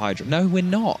Orbital Hydra. No, we're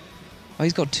not. Oh,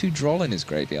 he's got 2 Droll in his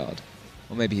graveyard.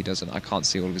 Or maybe he doesn't. I can't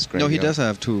see all of his graveyard. No, he does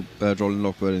have 2 Droll and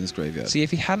Lockbird in his graveyard. See,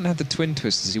 if he hadn't had the Twin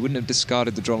Twisters, he wouldn't have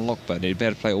discarded the Droll and Lockbird. He'd be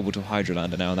able to play Orbital Hydra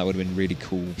Lander now, and that would have been really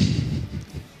cool.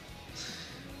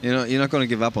 You're not going to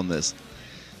give up on this.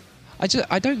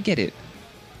 I don't get it.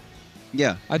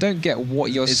 Yeah. I don't get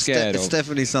what you're scared of. It's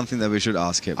definitely something that we should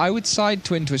ask him. I would side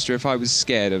Twin Twister if I was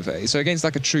scared of it. So against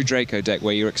like a true Draco deck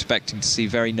where you're expecting to see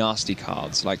very nasty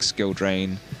cards like Skill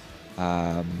Drain,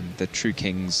 the True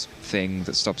Kings thing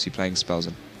that stops you playing spells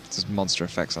and does monster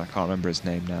effects. I can't remember his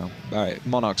name now.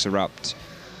 Monarchs Erupt,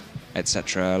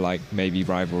 etc. Like maybe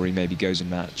Rivalry, maybe Goes and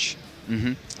Match.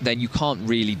 Then you can't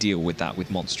really deal with that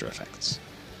with monster effects.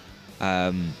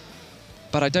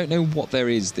 But I don't know what there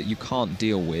is that you can't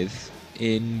deal with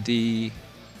in the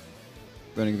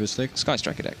Burning Abyss deck? Sky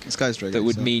Striker deck. Sky Striker. That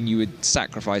would mean you would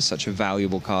sacrifice such a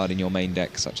valuable card in your main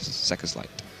deck, such as Sekka's Light.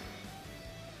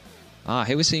 Ah,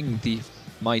 here we're seeing the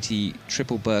mighty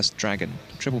Triple Burst Dragon.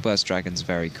 Triple Burst Dragon's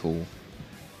very cool.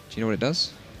 Do you know what it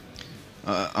does?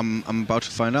 I'm about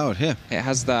to find out here. It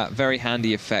has that very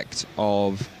handy effect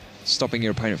of stopping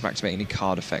your opponent from activating any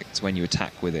card effects when you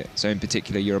attack with it. So in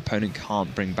particular, your opponent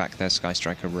can't bring back their Sky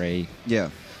Striker Ray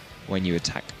when you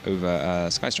attack over a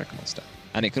Sky Striker monster.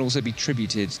 And it can also be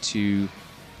tributed to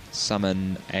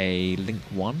summon a Link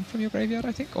 1 from your graveyard,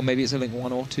 I think. Or maybe it's a Link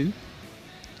 1 or 2.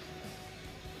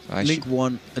 So Link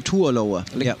 1, 2 or lower.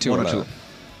 Link 2 or lower.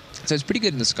 So it's pretty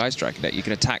good in the Sky Striker deck. You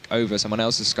can attack over someone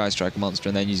else's Sky Striker monster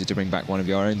and then use it to bring back one of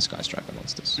your own Sky Striker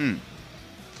monsters.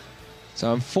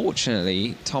 So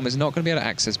unfortunately, Tom is not going to be able to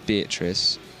access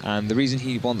Beatrice, and the reason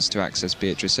he wants to access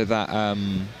Beatrice, so that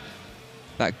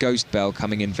that Ghost Bell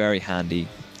coming in very handy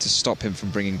to stop him from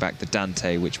bringing back the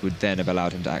Dante, which would then have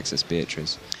allowed him to access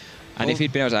Beatrice. And if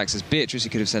he'd been able to access Beatrice, he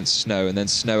could have sent Snow, and then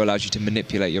Snow allows you to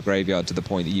manipulate your graveyard to the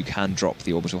point that you can drop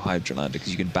the Orbital Hydra Lander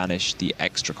because you can banish the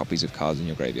extra copies of cards in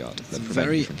your graveyard that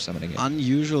prevent you from summoning it.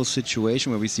 Unusual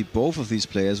situation where we see both of these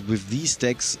players with these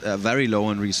decks very low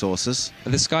on resources.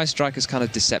 The Sky Striker's kind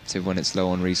of deceptive when it's low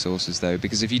on resources, though,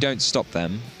 because if you don't stop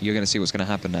them, you're going to see what's going to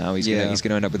happen now. He's going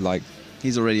to end up with, like,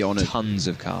 he's already on tons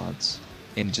of cards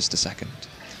in just a second.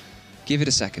 Give it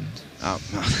a second.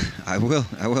 I will.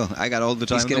 I got all the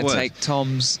time in the world. He's going to take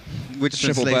Tom's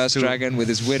Triple Burst Dragon with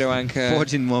his Widow Anchor.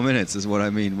 14 more minutes is what I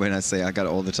mean when I say I got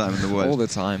all the time in the world. All the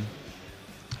time.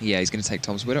 Yeah, he's going to take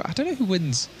Tom's Widow. I don't know who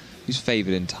wins, who's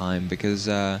favoured in time, because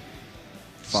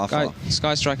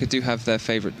Sky Striker do have their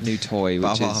favourite new toy,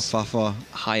 which is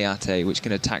Hayate, which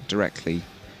can attack directly,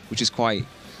 which is quite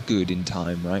good in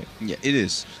time, right? Yeah, it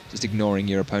is. Just ignoring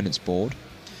your opponent's board.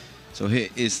 So here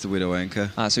is the Widow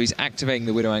Anchor. So he's activating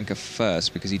the Widow Anchor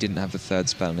first because he didn't have the 3rd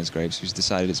spell in his grave, so he's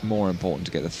decided it's more important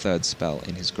to get the 3rd spell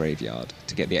in his graveyard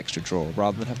to get the extra draw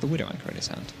rather than have the Widow Anchor in his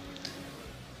hand.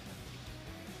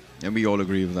 And we all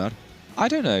agree with that? I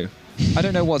don't know. I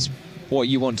don't know what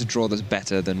you want to draw that's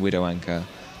better than Widow Anchor.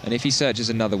 And if he searches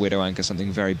another Widow Anchor,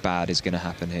 something very bad is going to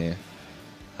happen here.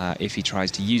 If he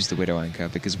tries to use the Widow Anchor,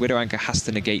 because Widow Anchor has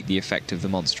to negate the effect of the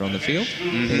monster on the field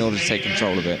in order to take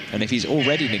control of it. And if he's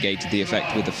already negated the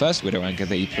effect with the first Widow Anchor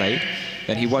that he played,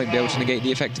 then he won't be able to negate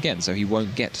the effect again, so he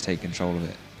won't get to take control of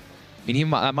it. I mean,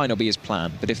 that might not be his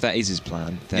plan, but if that is his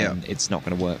plan, then it's not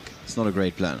going to work. It's not a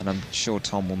great plan. And I'm sure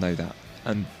Tom will know that.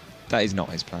 And that is not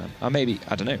his plan. Or maybe,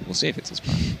 I don't know, we'll see if it's his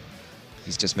plan.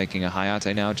 He's just making a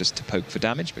Hayate now just to poke for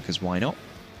damage, because why not?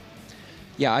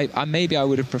 Yeah, maybe I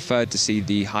would have preferred to see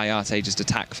the Hayate just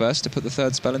attack first to put the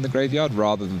 3rd spell in the graveyard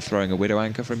rather than throwing a Widow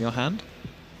Anchor from your hand.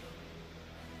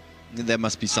 There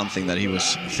must be something that he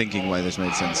was thinking why this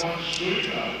made sense.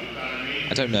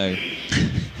 I don't know.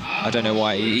 I don't know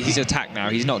why. He's attacked now.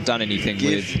 He's not done anything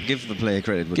with... Give the player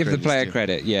credit. Give the player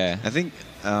credit, yeah. I think...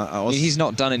 he's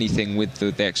not done anything with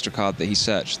the extra card that he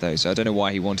searched, though, so I don't know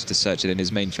why he wanted to search it in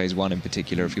his main phase 1 in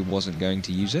particular if he wasn't going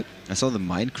to use it. I saw the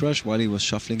Mind Crush while he was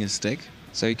shuffling his deck.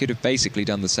 So he could have basically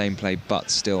done the same play,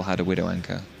 but still had a Widow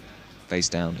Anchor face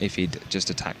down if he'd just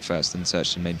attacked first and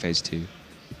searched in main phase 2.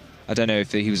 I don't know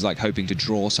if he was like hoping to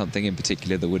draw something in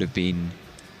particular that would have been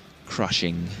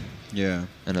crushing. Yeah.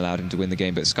 And allowed him to win the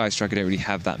game. But Sky Striker don't really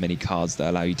have that many cards that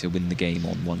allow you to win the game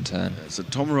on one turn. So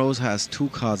Tom Rose has 2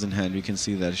 cards in hand. We can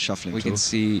see that shuffling. We can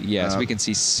see, yes, we can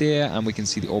see Seer and we can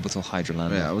see the Orbital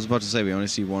Hydrolander. Yeah, I was about to say we only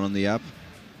see 1 on the app.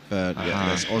 But yeah,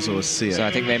 there's also a Seer. So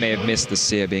I think they may have missed the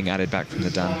Seer being added back from the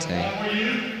Dante.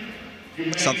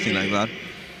 Something like that.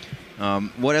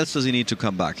 What else does he need to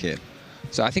come back here?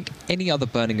 So I think any other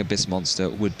Burning Abyss monster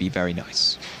would be very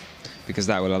nice, because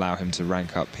that will allow him to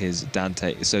rank up his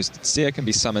Dante. So Seer can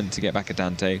be summoned to get back a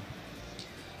Dante,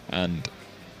 and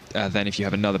then if you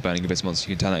have another Burning Abyss monster,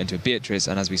 you can turn that into a Beatrice,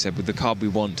 and as we said, with the card we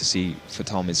want to see for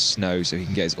Tom is Snow, so he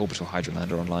can get his Orbital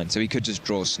Hydrolander online. So he could just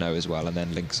draw Snow as well, and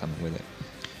then link summon with it.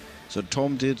 So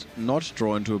Tom did not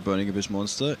draw into a Burning Abyss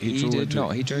monster. He drew into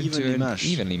an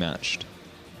evenly matched,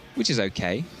 which is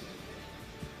okay.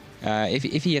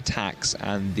 If he attacks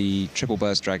and the Triple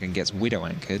Burst Dragon gets Widow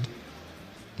Anchored,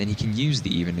 then he can use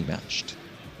the evenly matched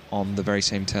on the very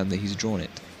same turn that he's drawn it.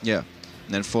 Yeah,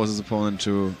 and then forces his opponent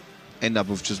to end up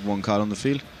with just 1 card on the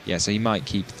field. Yeah, so he might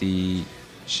keep the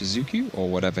Shizuku or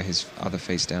whatever his other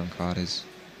face-down card is.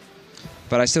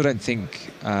 But I still don't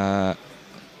think Matteo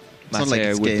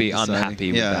would be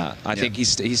unhappy with that. I think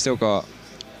he's still got...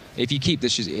 If you keep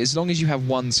this, as long as you have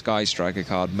 1 Sky Striker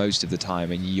card most of the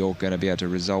time and you're going to be able to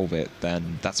resolve it,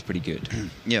 then that's pretty good.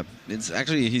 Yeah, it's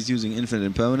actually he's using Infinite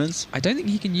Impermanence. I don't think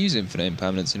he can use Infinite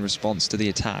Impermanence in response to the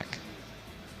attack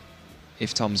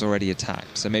if Tom's already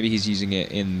attacked. So maybe he's using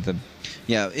it in the...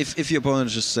 Yeah, if your opponent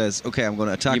just says, okay, I'm going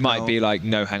to attack you might be like,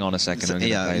 no, hang on a second, so,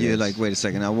 yeah, you're like, wait a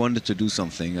second, I wanted to do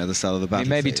something at the start of the battle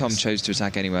maybe phase. Tom chose to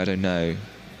attack anyway, I don't know.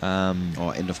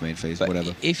 Or end of main phase,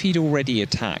 whatever. If he'd already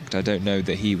attacked, I don't know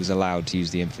that he was allowed to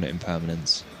use the Infinite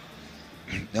Impermanence.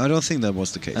 I don't think that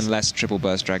was the case. Unless Triple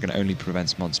Burst Dragon only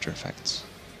prevents monster effects.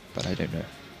 But I don't know.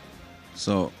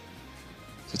 So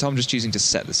Tom just choosing to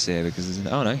set the Seer because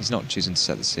there's oh no, he's not choosing to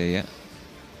set the Seer yet.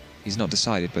 He's not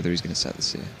decided whether he's going to set the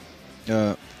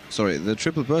Seer. Sorry, the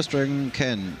Triple Burst Dragon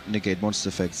can negate monster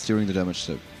effects during the damage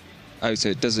step. Oh, so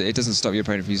it doesn't stop your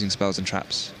opponent from using spells and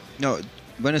traps? No,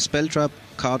 when a spell trap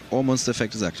card or monster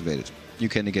effect is activated, you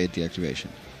can negate the activation.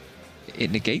 It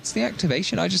negates the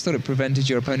activation? I just thought it prevented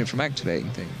your opponent from activating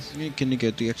things. You can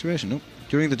negate the activation, no?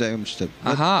 During the damage step.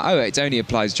 Aha, oh, it only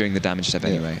applies during the damage step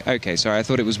anyway. Yeah. Okay, sorry, I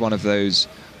thought it was one of those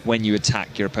when you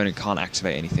attack, your opponent can't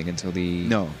activate anything until the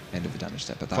end of the damage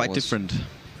step. But that quite different.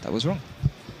 That was wrong.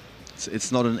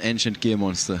 It's not an ancient gear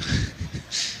monster.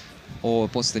 Or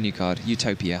what's the new card?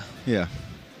 Utopia. Yeah.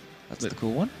 That's the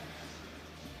cool one.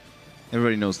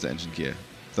 Everybody knows the ancient gear,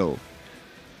 though.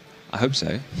 I hope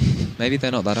so. Maybe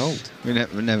they're not that old. We're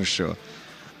never sure.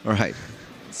 All right.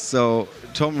 So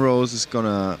Tom Rose is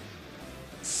gonna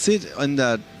sit in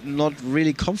that not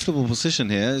really comfortable position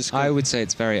here. I would say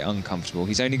it's very uncomfortable.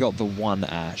 He's only got the 1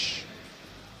 Ash.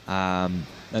 And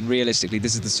realistically,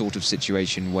 this is the sort of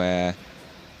situation where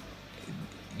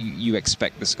you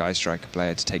expect the Sky Striker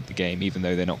player to take the game, even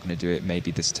though they're not going to do it maybe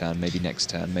this turn, maybe next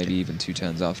turn, maybe even 2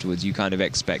 turns afterwards. You kind of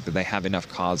expect that they have enough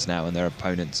cards now and their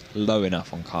opponent's low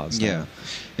enough on cards now. Yeah.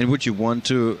 And would you want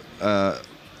to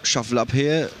shuffle up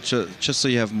here just so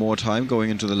you have more time going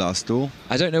into the last duel?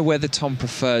 I don't know whether Tom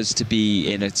prefers to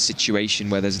be in a situation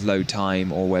where there's low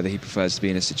time or whether he prefers to be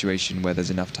in a situation where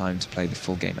there's enough time to play the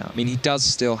full game out. I mean, he does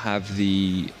still have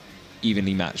the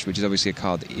evenly matched, which is obviously a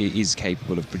card that is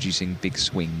capable of producing big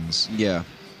swings. Yeah.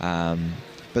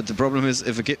 But the problem is,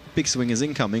 if a big swing is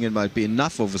incoming, it might be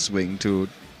enough of a swing to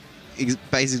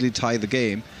basically tie the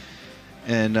game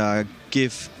and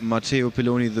give Matteo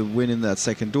Pelloni the win in that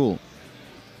second duel.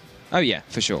 Oh yeah,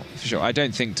 for sure, for sure. I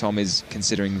don't think Tom is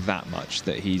considering that much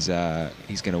that he's going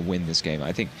to win this game.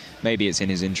 I think maybe it's in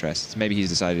his interest. Maybe he's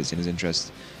decided it's in his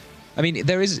interest. I mean,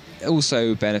 there is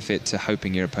also benefit to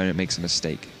hoping your opponent makes a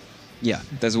mistake. Yeah,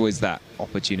 there's always that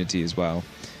opportunity as well.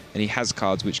 And he has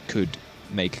cards which could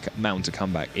mount a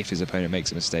comeback if his opponent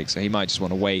makes a mistake. So he might just want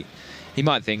to wait. He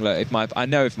might think, look, I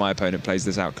know if my opponent plays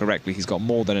this out correctly, he's got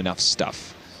more than enough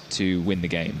stuff to win the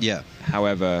game. Yeah.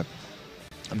 However,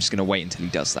 I'm just going to wait until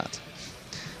he does that.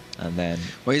 And then...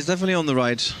 Well, he's definitely on the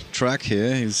right track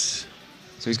here. So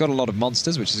he's got a lot of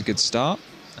monsters, which is a good start.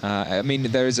 I mean,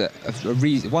 there is a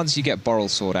reason. Once you get Boral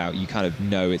Sword out, you kind of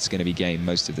know it's going to be game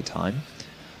most of the time.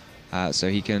 So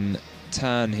he can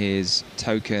turn his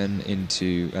token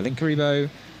into a Linkaribo.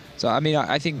 So, I mean,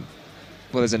 I think,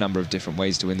 well, there's a number of different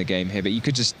ways to win the game here, but you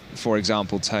could just, for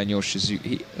example, turn your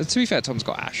Shizuku... To be fair, Tom's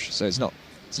got Ash, so it's not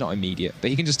immediate, but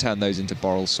he can just turn those into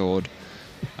Boral Sword,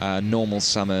 normal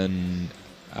summon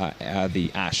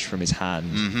the Ash from his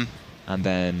hand, and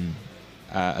then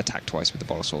attack twice with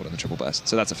the Boral Sword and the Triple Burst.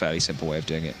 So that's a fairly simple way of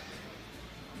doing it.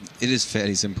 It is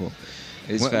fairly simple.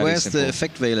 Where's the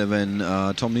effect veiler when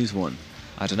Tom needs one?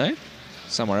 I don't know.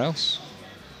 Somewhere else.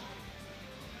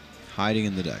 Hiding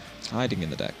in the deck. Hiding in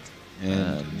the deck.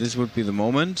 And this would be the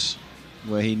moment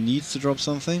where he needs to drop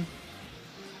something.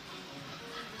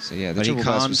 So yeah, the triple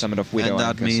burst was summoned off Widow and that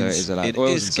Anchor, means so it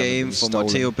is game for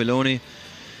Matteo Pelloni.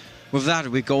 With that,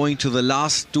 we're going to the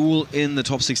last duel in the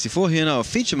top 64 here in our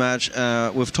feature match,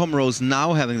 with Tom Rose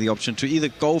now having the option to either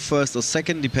go first or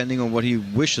second, depending on what he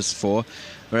wishes for.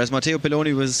 Whereas Matteo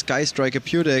Pelloni with Sky Striker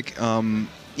Pure Deck,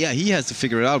 yeah, he has to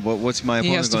figure it out. What's my opponent going to do?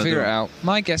 He has to figure it out.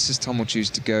 My guess is Tom will choose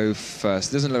to go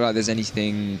first. It doesn't look like there's any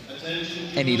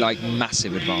like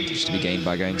massive advantage to be gained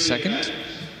by going second.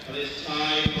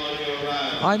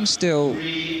 I would still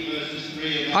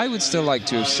like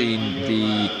to have seen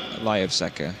the Lie of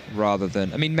Seca rather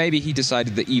than... I mean, maybe he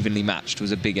decided that Evenly Matched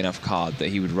was a big enough card that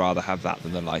he would rather have that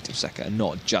than the Light of Seca, and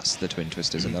not just the Twin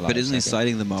Twisters and the Light of Seca. But isn't he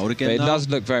siding them out again now? It now? does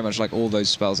look very much like all those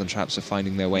spells and traps are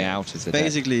finding their way out of the deck.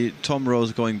 Basically, Tom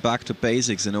Rose going back to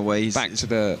basics in a way. He's back to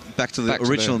the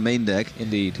original main deck.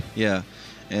 Indeed. Yeah.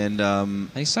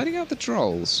 And he's siding out the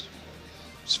Trolls.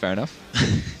 It's fair enough.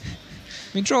 I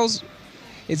mean, Trolls...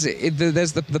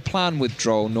 There's the plan with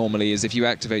Droll normally is if you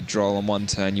activate Droll on one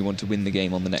turn, you want to win the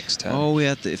game on the next turn. Oh, we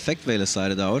had the Effect Veiler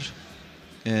sided out.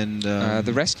 And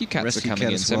the Rescue Cats are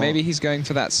coming in, so maybe he's going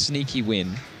for that sneaky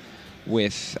win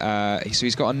with... so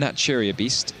he's got a Naturia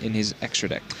Beast in his extra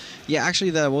deck. Yeah, actually,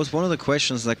 that was one of the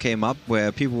questions that came up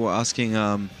where people were asking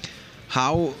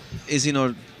how is he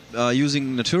not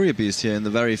using Naturia Beast here in the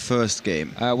very first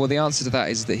game? Well, the answer to that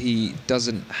is that he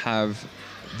doesn't have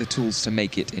the tools to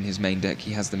make it in his main deck.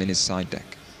 He has them in his side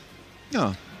deck.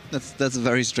 Oh, that's a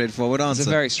very straightforward answer. It's a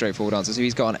very straightforward answer. So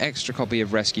he's got an extra copy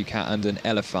of Rescue Cat and an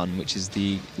Elephant, which is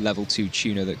the level 2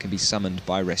 tuner that can be summoned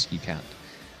by Rescue Cat,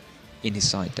 in his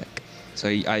side deck. So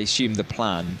I assume the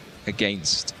plan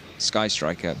against Sky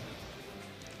Striker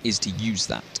is to use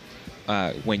that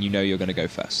when you know you're going to go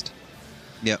first.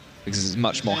 Yep. Because it's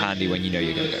much more handy when you know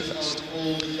you're going to go first.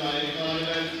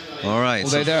 All right.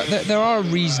 Although there are a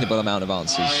reasonable amount of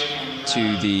answers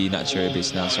to the Naturia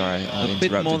Beast now. Sorry, I interrupted you.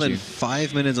 A bit more than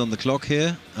 5 minutes on the clock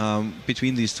here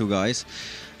between these two guys.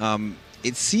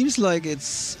 It seems like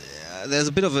there's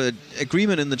a bit of an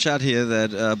agreement in the chat here that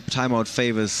timeout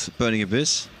favors Burning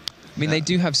Abyss. I mean, they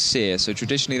do have Seer, so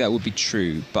traditionally that would be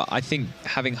true. But I think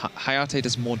having Hayate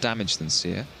does more damage than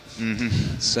Seer.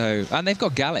 Mm-hmm. So, and they've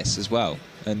got Gallus as well.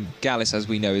 And Gallus, as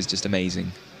we know, is just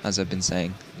amazing, as I've been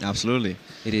saying. Absolutely.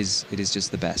 It is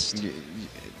just the best.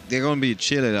 They're going to be a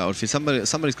cheerleader outfit.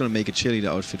 Somebody's going to make a cheerleader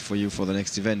outfit for you for the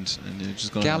next event. And you're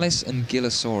just going Gallus and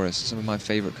Gillosaurus are some of my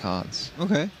favourite cards.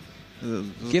 Okay.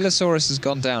 Gillosaurus has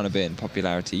gone down a bit in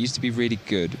popularity. It used to be really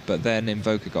good, but then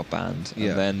Invoker got banned, and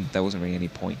then there wasn't really any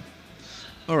point.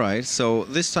 All right, so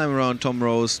this time around, Tom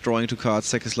Rose drawing 2 cards,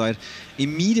 second slide,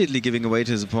 immediately giving away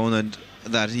to his opponent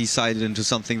that he sided into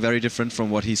something very different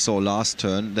from what he saw last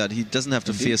turn, that he doesn't have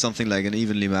to fear something like an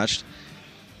evenly matched.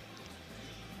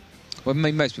 Well,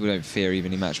 most people don't fear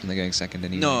evenly matched when they're going second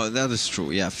anyway. No, that is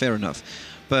true, yeah, fair enough.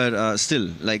 But still,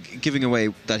 like, giving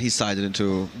away that he sided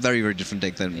into a very, very different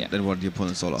deck than what the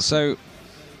opponent saw last turn. So,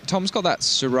 Tom's got that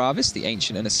Suravis, the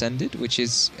Ancient and Ascended, which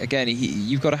is, again,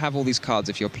 you've got to have all these cards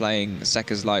if you're playing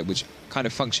Seca's Light, which kind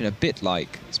of function a bit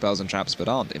like Spells and Traps, but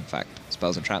aren't, in fact,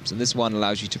 Spells and Traps. And this one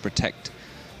allows you to protect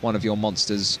one of your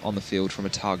monsters on the field from a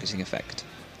targeting effect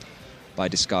by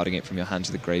discarding it from your hand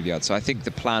to the graveyard. So I think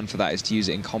the plan for that is to use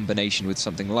it in combination with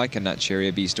something like a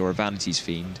Naturia Beast or a Vanity's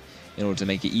Fiend in order to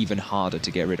make it even harder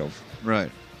to get rid of.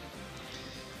 Right.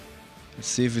 Let's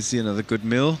see if we see another good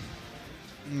mill.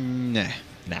 Nah.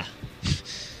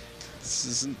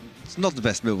 It's not the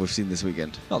best mill we've seen this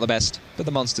weekend. Not the best, but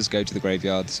the monsters go to the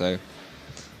graveyard, so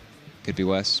could be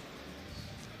worse.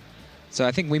 So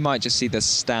I think we might just see the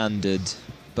standard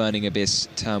Burning Abyss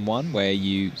turn 1, where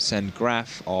you send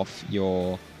Graf off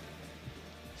your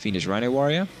Fiendish Rhino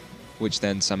Warrior, which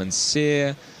then summons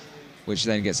Seer, which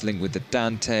then gets linked with the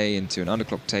Dante into an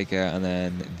Underclock Taker, and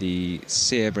then the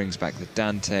Seer brings back the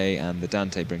Dante, and the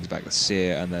Dante brings back the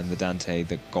Seer, and then the Dante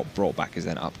that got brought back is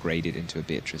then upgraded into a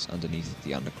Beatrice underneath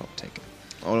the Underclock Taker.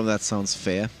 All of that sounds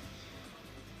fair.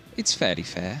 It's fairly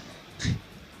fair.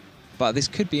 But this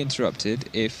could be interrupted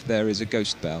if there is a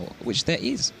Ghost Bell, which there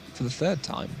is for the 3rd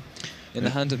time in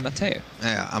the hand of Matteo.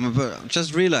 Yeah, I'm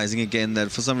just realizing again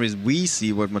that for some reason we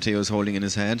see what Matteo is holding in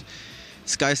his hand.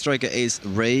 Sky Striker Ace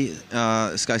Ray,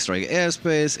 Sky Striker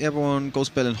Airspace, Airborne,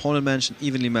 Ghost Bell and Haunted Mansion,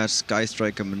 evenly matched Sky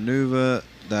Striker Maneuver,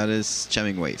 that is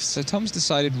Jamming Waves. So Tom's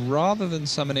decided rather than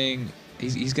summoning,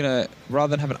 rather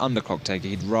than have an Underclock Taker,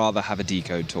 he'd rather have a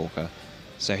Decode Talker.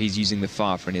 So he's using the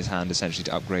Farfa in his hand essentially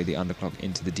to upgrade the Underclock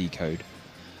into the Decode.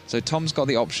 So Tom's got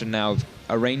the option now of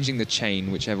arranging the chain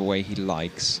whichever way he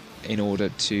likes in order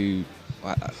to...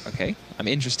 okay, I'm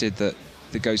interested that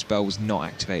the Ghost Bell was not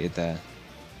activated there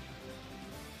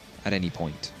at any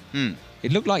point.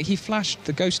 It looked like he flashed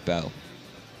the Ghost Bell.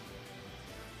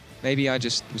 Maybe I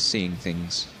just was seeing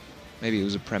things. Maybe it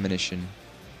was a premonition.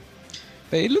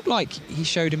 But it looked like he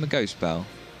showed him a Ghost Bell.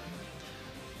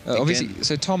 Obviously,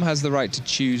 so Tom has the right to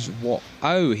choose what...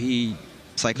 Oh, he...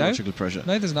 Psychological pressure.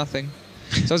 No, there's nothing.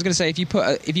 So I was going to say, if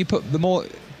you put the more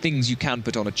things you can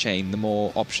put on a chain, the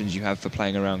more options you have for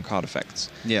playing around card effects.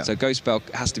 Yeah. So Ghost Bell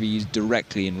has to be used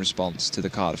directly in response to the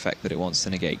card effect that it wants to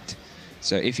negate.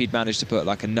 So if he'd managed to put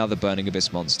like another Burning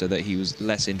Abyss monster that he was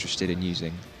less interested in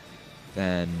using,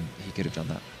 then he could have done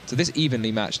that. So this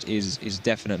evenly matched is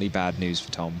definitely bad news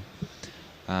for Tom.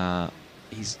 I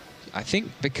think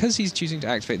because he's choosing to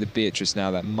activate the Beatrice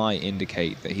now, that might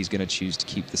indicate that he's going to choose to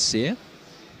keep the Seer.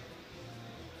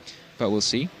 But we'll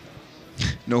see.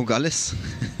 No Gallus.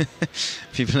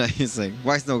 People are saying,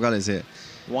 why is no Gallus here?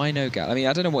 Why no Gallus? I mean,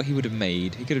 I don't know what he would have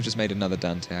made. He could have just made another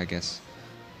Dante, I guess.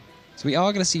 So we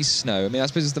are going to see Snow. I mean, I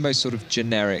suppose it's the most sort of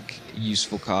generic,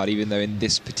 useful card, even though in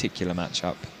this particular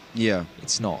matchup, yeah,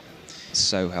 it's not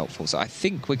so helpful. So I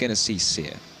think we're going to see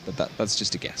Seer, but that's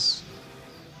just a guess.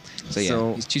 So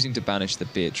yeah, he's choosing to banish the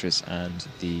Beatrice and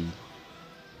the...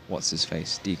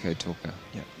 What's-his-face? Decode Talker.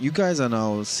 Yeah. You guys are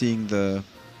now seeing the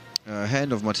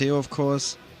hand of Matteo, of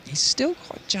course. He's still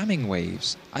got Jamming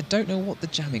Waves. I don't know what the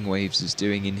Jamming Waves is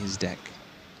doing in his deck.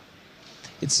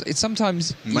 It's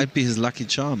sometimes... Might be his lucky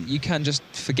charm. You can just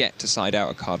forget to side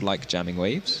out a card like Jamming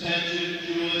Waves.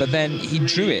 But then he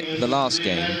drew it the last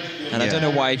game. And I don't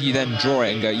know why if you then draw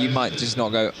it and go, you might just not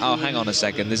go, oh, hang on a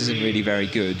second, this isn't really very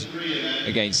good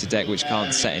against a deck which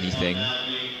can't set anything.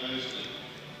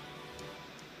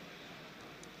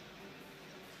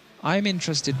 I'm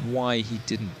interested why he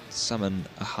didn't summon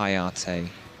a Hayate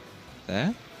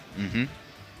there.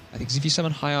 I think if you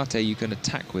summon Hayate, you can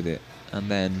attack with it. And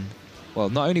then, well,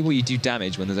 not only will you do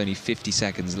damage when there's only 50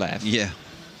 seconds left. Yeah,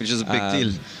 which is a big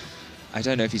deal. I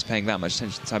don't know if he's paying that much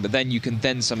attention to time, but then you can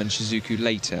then summon Shizuku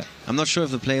later. I'm not sure if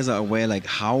the players are aware like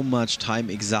how much time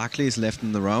exactly is left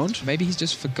in the round. Maybe he's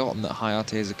just forgotten that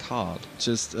Hayate is a card.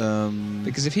 Just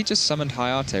because if he just summoned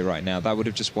Hayate right now, that would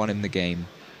have just won him the game.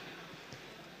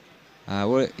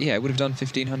 Well, yeah, it would have done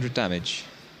 1,500 damage.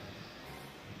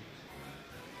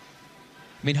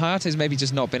 I mean, Hayate's maybe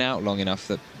just not been out long enough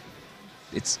that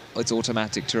it's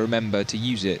automatic to remember to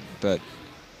use it, but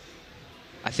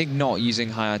I think not using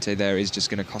Hayate there is just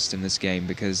going to cost him this game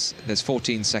because there's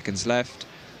 14 seconds left,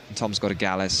 and Tom's got a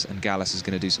Gallus, and Gallus is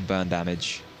going to do some burn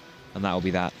damage, and that will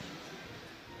be that.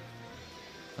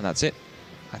 And that's it.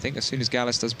 I think as soon as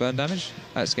Gallus does burn damage,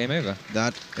 that's game over.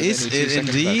 That is it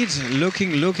indeed.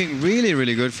 Looking really,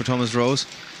 really good for Thomas Rose.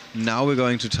 Now we're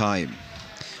going to time.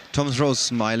 Thomas Rose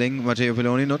smiling, Matteo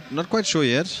Pelloni not quite sure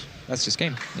yet. That's just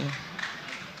game. Yeah.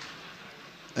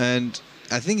 And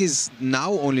I think he's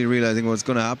now only realizing what's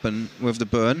going to happen with the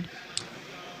burn.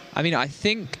 I mean, I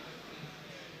think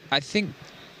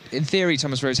in theory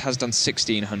Thomas Rose has done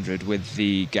 1,600 with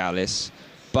the Gallus.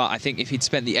 But I think if he'd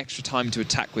spent the extra time to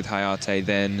attack with Hayate,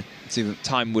 then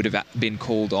time would have been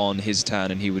called on his turn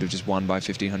and he would have just won by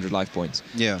 1,500 life points.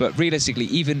 Yeah. But realistically,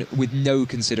 even with no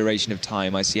consideration of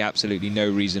time, I see absolutely no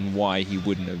reason why he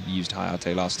wouldn't have used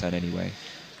Hayate last turn anyway.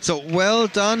 So well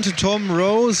done to Tom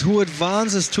Rose, who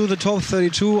advances to the top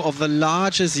 32 of the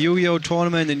largest Yu-Gi-Oh!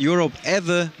 Tournament in Europe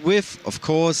ever with, of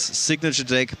course, signature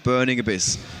deck Burning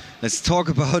Abyss. Let's talk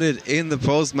about it in the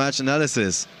post-match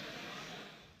analysis.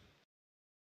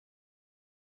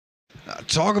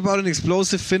 Talk about an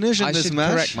explosive finish in this match. I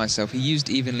should correct myself. He used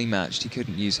evenly matched. He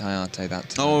couldn't use Hayate that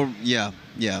time. Oh, yeah.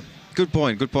 Good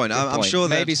point. I'm sure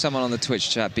that... Maybe someone on the Twitch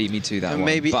chat beat me to that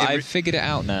one. But I've figured it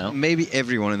out now. Maybe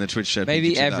everyone in the Twitch chat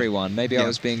Maybe everyone. Maybe I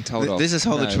was being told off. This is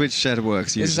how the Twitch chat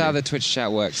works usually. This is how the Twitch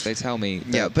chat works. They tell me.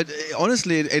 Yeah, but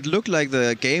honestly, it looked like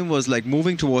the game was like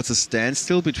moving towards a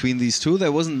standstill between these two.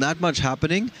 There wasn't that much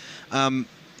happening. And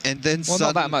then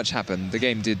not that much happened. The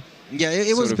game did... Yeah,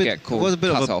 it was a bit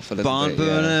of a barn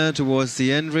burner towards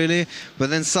the end, really. But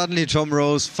then suddenly Tom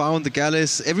Rose found the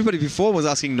Gallus. Everybody before was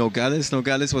asking, no Gallus,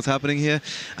 what's happening here?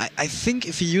 I think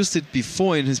if he used it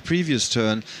before in his previous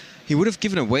turn, he would have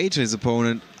given away to his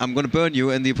opponent, I'm going to burn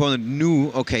you, and the opponent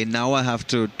knew, okay, now I have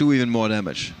to do even more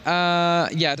damage. Yeah,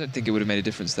 I don't think it would have made a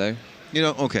difference, though. You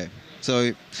know, okay.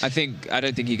 So I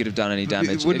don't think he could have done any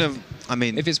damage.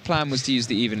 If his plan was to use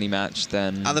the evenly matched,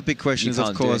 then other big question is,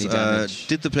 of course,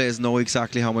 did the players know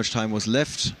exactly how much time was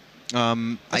left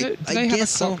I they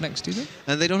guess have a clock so. next to them?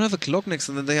 And they don't have a clock next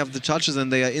to them. They have the judges,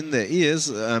 and they are in their ears,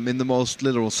 in the most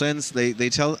literal sense. They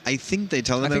tell. I think they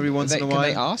tell them every once in a while.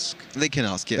 Can they ask? They can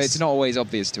ask, yes. But it's not always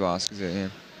obvious to ask, is it? Yeah.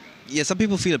 Yeah, some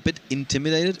people feel a bit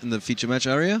intimidated in the feature match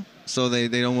area, so they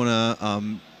don't want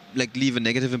to like leave a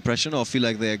negative impression or feel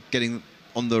like they're getting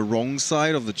on the wrong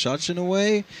side of the judge in a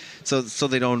way. So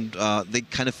they don't. They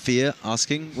kind of fear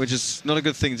asking, which is not a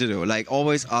good thing to do. Like,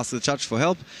 always ask the judge for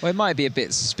help. Well, it might be a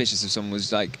bit suspicious if someone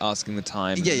was like asking the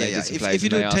time. Yeah. If you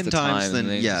do it 10 times, then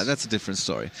yeah, that's a different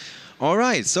story. All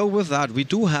right, so with that, we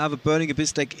do have a Burning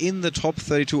Abyss deck in the top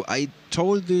 32. I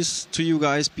told this to you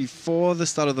guys before the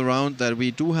start of the round that we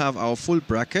do have our full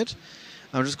bracket.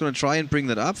 I'm just going to try and bring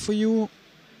that up for you.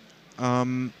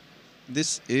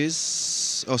 This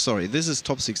is... Oh, sorry, this is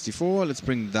top 64. Let's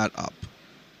bring that up.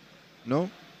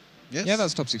 No? Yes? Yeah,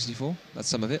 that's top 64. That's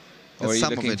some of it. Or That's are you some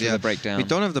looking of it, for yeah. the breakdown? We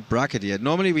don't have the bracket yet.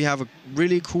 Normally, we have a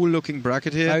really cool-looking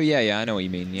bracket here. Oh, yeah, I know what you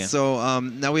mean, yeah. So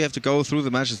now we have to go through the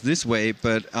matches this way,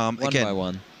 but one again, by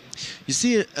one. you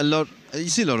see a lot. You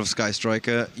see a lot of Sky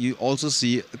Striker. You also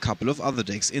see a couple of other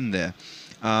decks in there.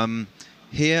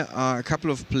 Here are a couple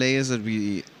of players that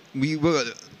we were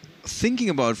thinking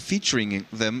about featuring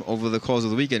them over the course of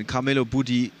the weekend. Carmelo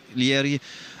Budiglieri,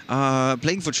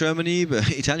 playing for Germany,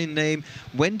 Italian name,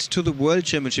 went to the World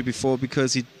Championship before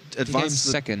because he advanced.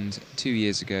 He came second 2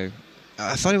 years ago.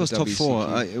 I thought it was top WCQ.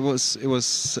 4. It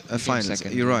was a final.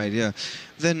 Second, You're right, yeah.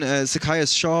 Then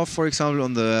Zacchaeus Shaw, for example,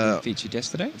 on the featured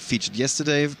yesterday. Featured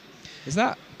yesterday. Is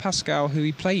that Pascal who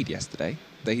he played yesterday?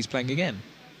 That he's playing again?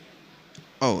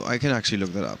 Oh, I can actually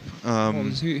look that up.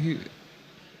 Who?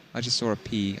 I just saw a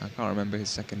P. I can't remember his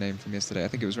second name from yesterday. I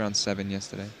think it was round 7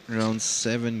 yesterday. Round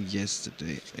 7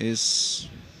 yesterday is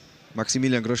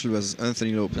Maximilian Gröschel versus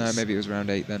Anthony Lopez. No, maybe it was round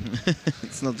 8 then.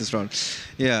 It's not this round.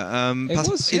 Yeah. It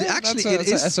was. Yeah,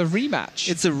 it's a rematch.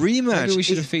 It's a rematch. Maybe we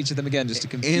should have featured them again just to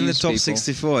confuse in the top people.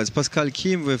 64. It's Pascal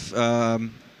Kim with.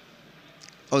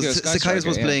 Zacchaeus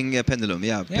was playing Pendulum.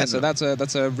 Yeah. Yeah. Pendulum. So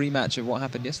that's a rematch of what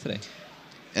happened yesterday.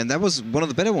 And that was one of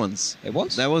the better ones. It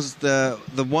was? That was the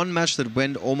one match that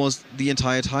went almost the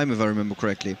entire time, if I remember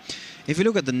correctly. If you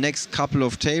look at the next couple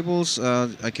of tables,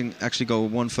 I can actually go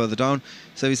one further down.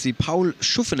 So we see Paul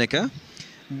Schuffenecker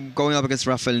going up against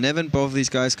Raphael Nevin. Both of these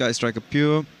guys, Sky Striker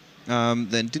Pure.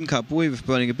 Then Dinkar Bui with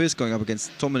Burning Abyss going up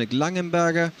against Dominik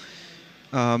Langenberger.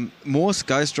 More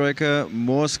Sky Striker.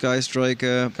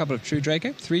 A couple of True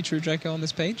Draco. 3 True Draco on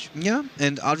this page. Yeah,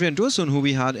 and Adrian Dursun, who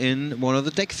we had in one of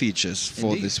the deck features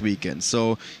for this weekend.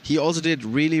 So he also did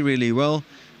really, really well.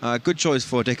 Good choice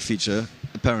for a deck feature,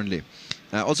 apparently.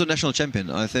 Also national champion,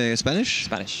 I think Spanish,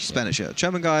 yeah.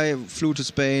 German guy, flew to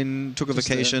Spain, took a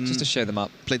vacation. Just to show them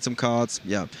up. Played some cards.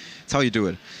 Yeah, that's how you do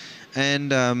it.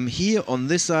 And here on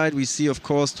this side, we see, of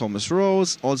course, Thomas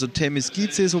Rose, also Temis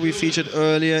Gizis, who we featured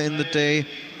earlier in the day,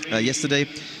 yesterday,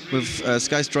 with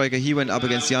Sky Striker. He went up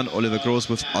against Jan Oliver Gross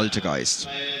with Altergeist.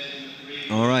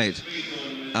 All right.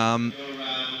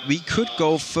 We could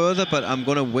go further, but I'm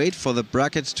going to wait for the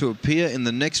brackets to appear in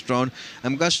the next round.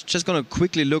 I'm just going to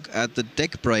quickly look at the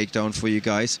deck breakdown for you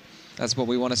guys. That's what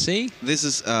we want to see. This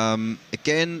is,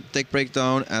 again, deck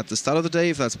breakdown at the start of the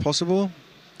day, if that's possible.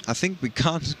 I think we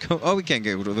can't go... Oh, we can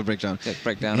go to the breakdown. Deck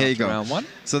breakdown Here you after go. round 1.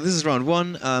 So this is round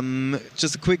 1.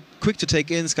 Just a quick to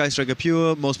take in. Sky Striker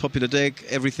Pure, most popular deck.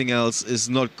 Everything else is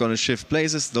not going to shift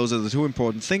places. Those are the 2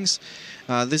 important things.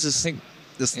 This is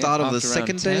the start of the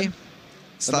second day.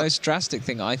 The most drastic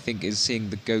thing, I think, is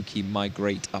seeing the Goki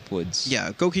migrate upwards.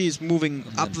 Yeah, Goki is moving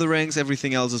up the ranks.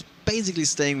 Everything else is basically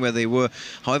staying where they were.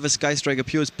 However, Sky Striker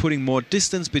Pure is putting more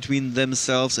distance between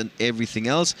themselves and everything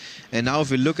else. And now if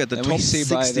we look at the top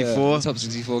 64... top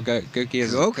 64, Goki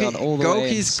has gone all the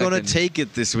way Goki's going to take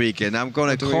it this weekend. I'm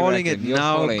going to calling it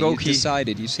now. Goki. You've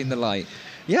decided. You've seen the light.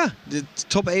 Yeah, the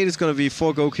top 8 is going to be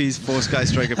 4 Gokis, 4 Sky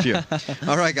Striker Pure.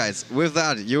 All right, guys, with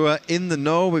that, you are in the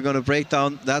know. We're going to break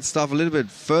down that stuff a little bit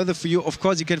further for you. Of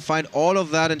course, you can find all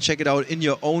of that and check it out in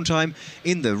your own time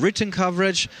in the written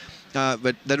coverage.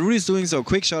 But that Rudy's doing so.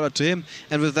 Quick shout out to him.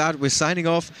 And with that, we're signing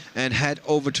off and head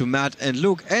over to Matt and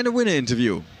Luke and a winner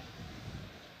interview.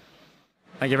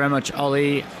 Thank you very much,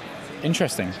 Ollie.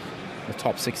 Interesting. The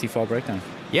top 64 breakdown.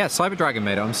 Yeah, Cyber Dragon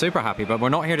made it. I'm super happy, but we're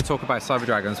not here to talk about Cyber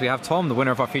Dragons. We have Tom, the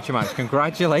winner of our feature match.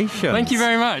 Congratulations. Thank you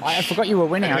very much. I forgot you were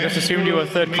winning. I just assumed you were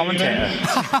third commentator.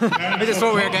 We just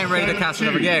thought we were getting ready to cast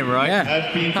another game, right?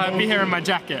 Yeah. I'd be here in my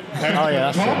jacket. Oh,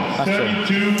 yeah, that's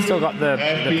true. Still got the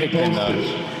pig pin,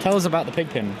 though. Tell us about the pig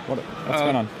pin. What's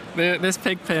going on? This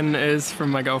pig pin is from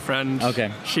my girlfriend. Okay.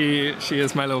 She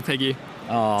is my little piggy.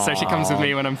 So she comes with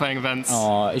me when I'm playing events.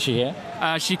 Oh, is she here?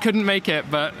 She couldn't make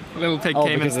it, but Little Pig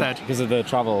came instead. Because of the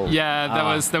travel.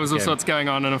 Yeah, there was all sorts going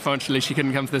on, and unfortunately she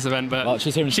couldn't come to this event. But well,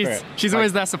 she's here in spirit. She's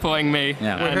always there supporting me.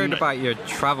 Yeah. We heard about your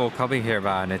travel coming here,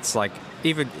 man. It's like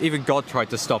even God tried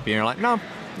to stop you. And you're like,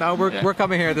 no, we're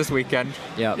coming here this weekend.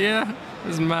 Yeah, it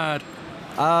was mad.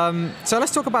 So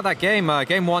let's talk about that game.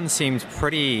 Game 1 seemed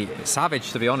pretty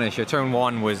savage, to be honest. Your turn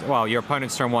 1 was, well, your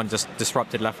opponent's turn 1 just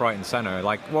disrupted left, right, and center.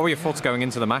 Like, what were your thoughts going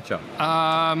into the matchup?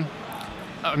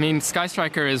 I mean, Sky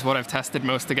Striker is what I've tested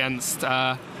most against.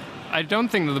 I don't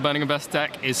think that the Burning Abyss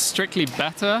deck is strictly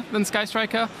better than Sky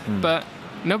Striker, but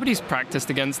nobody's practiced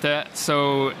against it.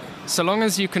 So long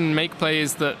as you can make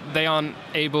plays that they aren't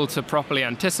able to properly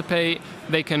anticipate,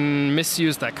 they can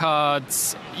misuse their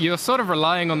cards, you're sort of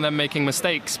relying on them making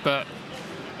mistakes, but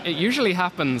it usually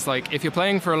happens. Like, if you're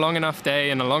playing for a long enough day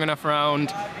and a long enough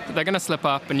round, they're going to slip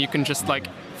up and you can just, like,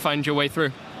 find your way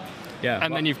through. Yeah.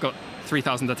 And then you've got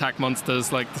 3,000 attack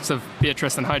monsters like sort of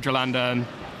Beatrice and Hydralander, and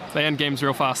they end games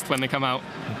real fast when they come out.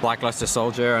 Blackluster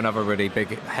Soldier, another really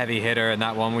big, heavy hitter in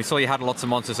that one. We saw you had lots of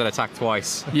monsters that attacked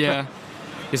twice. Yeah.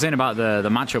 You're saying about the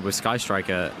matchup with Sky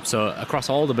Striker. So across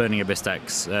all the Burning Abyss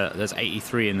decks, there's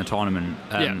 83 in the tournament.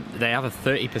 They have a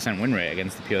 30% win rate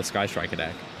against the pure Sky Striker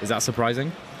deck. Is that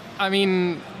surprising? I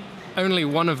mean, only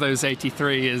one of those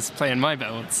 83 is playing my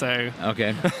build, so...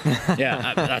 Okay.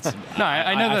 Yeah, that's... No,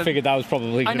 I know that... I figured that was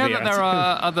probably going to be... I know that there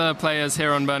are other players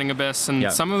here on Burning Abyss,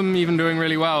 and some of them even doing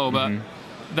really well, but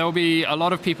there'll be a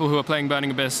lot of people who are playing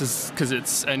Burning Abyss because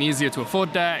it's an easier to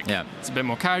afford deck, it's a bit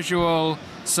more casual,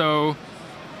 so...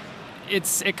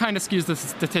 It kind of skews the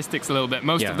statistics a little bit.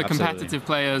 Most of the competitive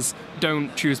players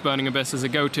don't choose Burning Abyss as a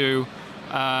go-to.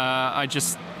 I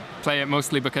just play it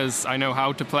mostly because I know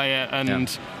how to play it,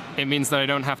 and it means that I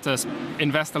don't have to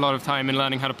invest a lot of time in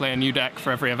learning how to play a new deck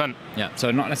for every event. Yeah,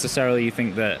 so not necessarily you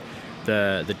think that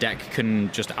the deck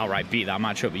can just outright beat that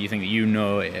matchup, but you think that you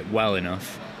know it well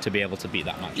enough to be able to beat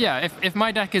that matchup. Yeah, if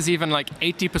my deck is even like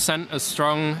 80% as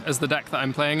strong as the deck that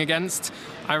I'm playing against,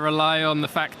 I rely on the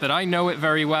fact that I know it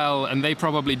very well and they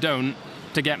probably don't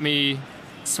to get me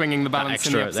swinging the balance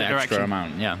in the opposite direction. Extra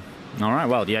amount, yeah. All right,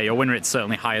 well, yeah, your win rate's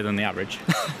certainly higher than the average.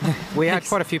 We had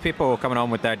quite a few people coming on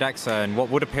with their decks and what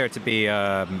would appear to be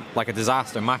like a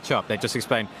disaster matchup. They just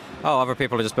explained, other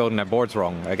people are just building their boards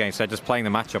wrong against, they're just playing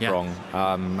the matchup wrong.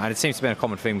 And it seems to be a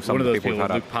common theme with some of the people we've had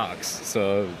Luke Parks,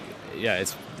 so... Yeah,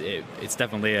 it's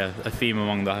definitely a theme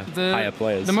among the higher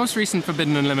players. The most recent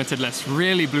Forbidden Unlimited list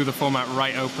really blew the format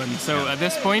right open. So at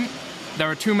this point,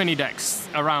 there are too many decks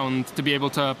around to be able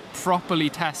to properly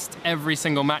test every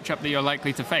single matchup that you're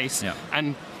likely to face.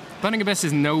 And Burning Abyss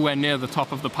is nowhere near the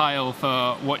top of the pile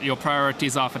for what your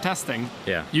priorities are for testing.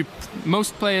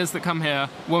 Most players that come here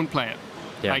won't play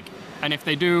it. And if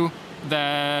they do,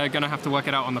 they're going to have to work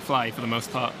it out on the fly for the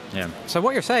most part. So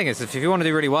what you're saying is if you want to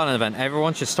do really well in an event,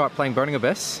 everyone should start playing Burning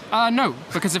Abyss? No,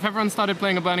 because if everyone started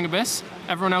playing a Burning Abyss,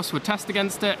 everyone else would test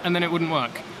against it, and then it wouldn't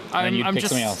work. And you'd pick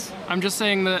something else. I'm just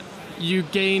saying that you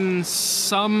gain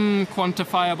some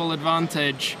quantifiable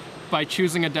advantage by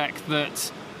choosing a deck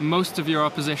that most of your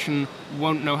opposition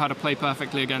won't know how to play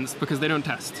perfectly against because they don't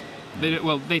test.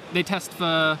 They test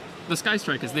for... the Sky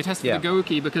Strikers, they test for the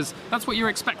Go-Uki because that's what you're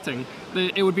expecting.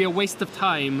 It would be a waste of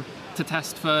time to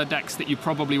test for decks that you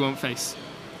probably won't face.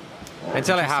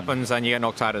 Until it happens and you get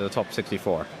knocked out of the top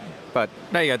 64. But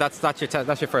there you go,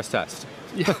 that's your first test.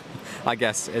 I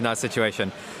guess, in that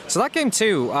situation. So that game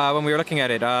 2, when we were looking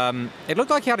at it, it looked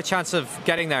like you had a chance of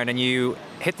getting there and then you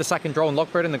hit the second drone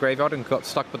Lockbird in the graveyard and got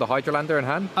stuck with the Hydralander in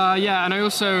hand? Yeah, and I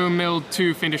also milled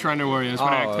 2 Fiendish Rhino Warriors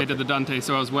when I activated the Dante,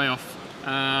 so I was way off.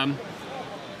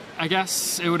 I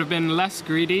guess it would have been less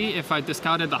greedy if I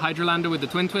discarded the Hydralander with the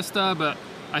Twin Twister, but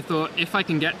I thought if I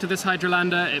can get to this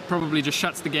Hydralander, it probably just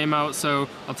shuts the game out, so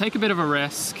I'll take a bit of a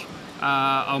risk.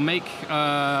 I'll make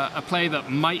a play that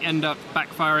might end up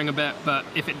backfiring a bit, but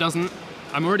if it doesn't,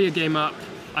 I'm already a game up.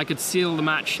 I could seal the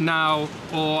match now,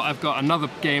 or I've got another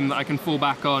game that I can fall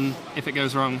back on if it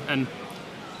goes wrong. And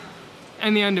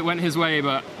in the end, it went his way,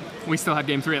 but we still had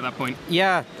game 3 at that point.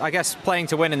 Yeah, I guess playing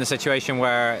to win in the situation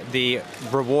where the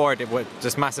reward would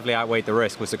just massively outweighed the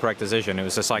risk was the correct decision. It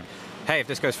was just like, hey, if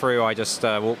this goes through, I just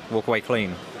walk away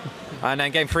clean. And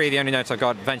then game 3, the only notes I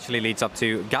got eventually leads up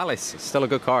to Gallus. Still a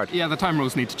good card. Yeah, the time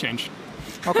rules need to change.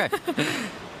 Okay.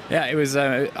 Yeah, it was.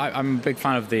 I'm a big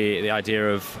fan of the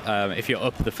idea of if you're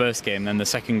up the first game, then the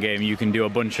second game you can do a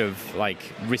bunch of like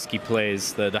risky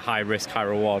plays, the high risk, high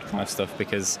reward kind of stuff.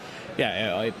 Because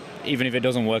even if it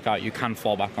doesn't work out, you can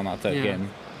fall back on that third game,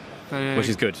 which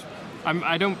is good.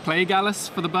 I don't play Gallus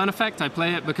for the burn effect. I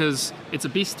play it because it's a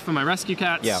beast for my rescue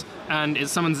cats, and it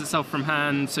summons itself from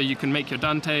hand, so you can make your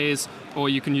Dantes, or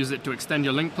you can use it to extend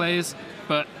your link plays.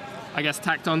 But I guess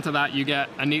tacked onto that, you get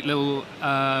a neat little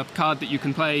card that you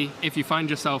can play if you find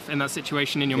yourself in that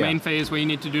situation in your main phase where you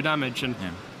need to do damage, and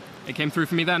it came through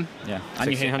for me then. Yeah,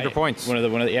 1,600 points. One of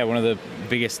the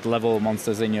biggest level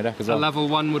monsters in your deck as well. A level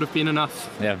 1 would have been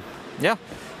enough. Yeah. Yeah.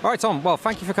 All right, Tom. Well,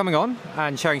 thank you for coming on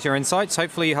and sharing your insights.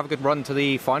 Hopefully you have a good run to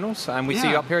the finals, and we see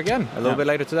you up here again a little bit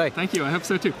later today. Thank you. I hope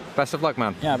so too. Best of luck,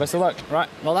 man. Yeah, best of luck. Right.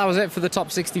 Well, that was it for the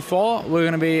top 64. We're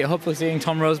going to be hopefully seeing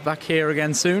Tom Rose back here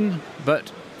again soon. But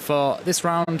for this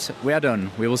round, we are done.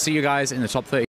 We will see you guys in the top 30.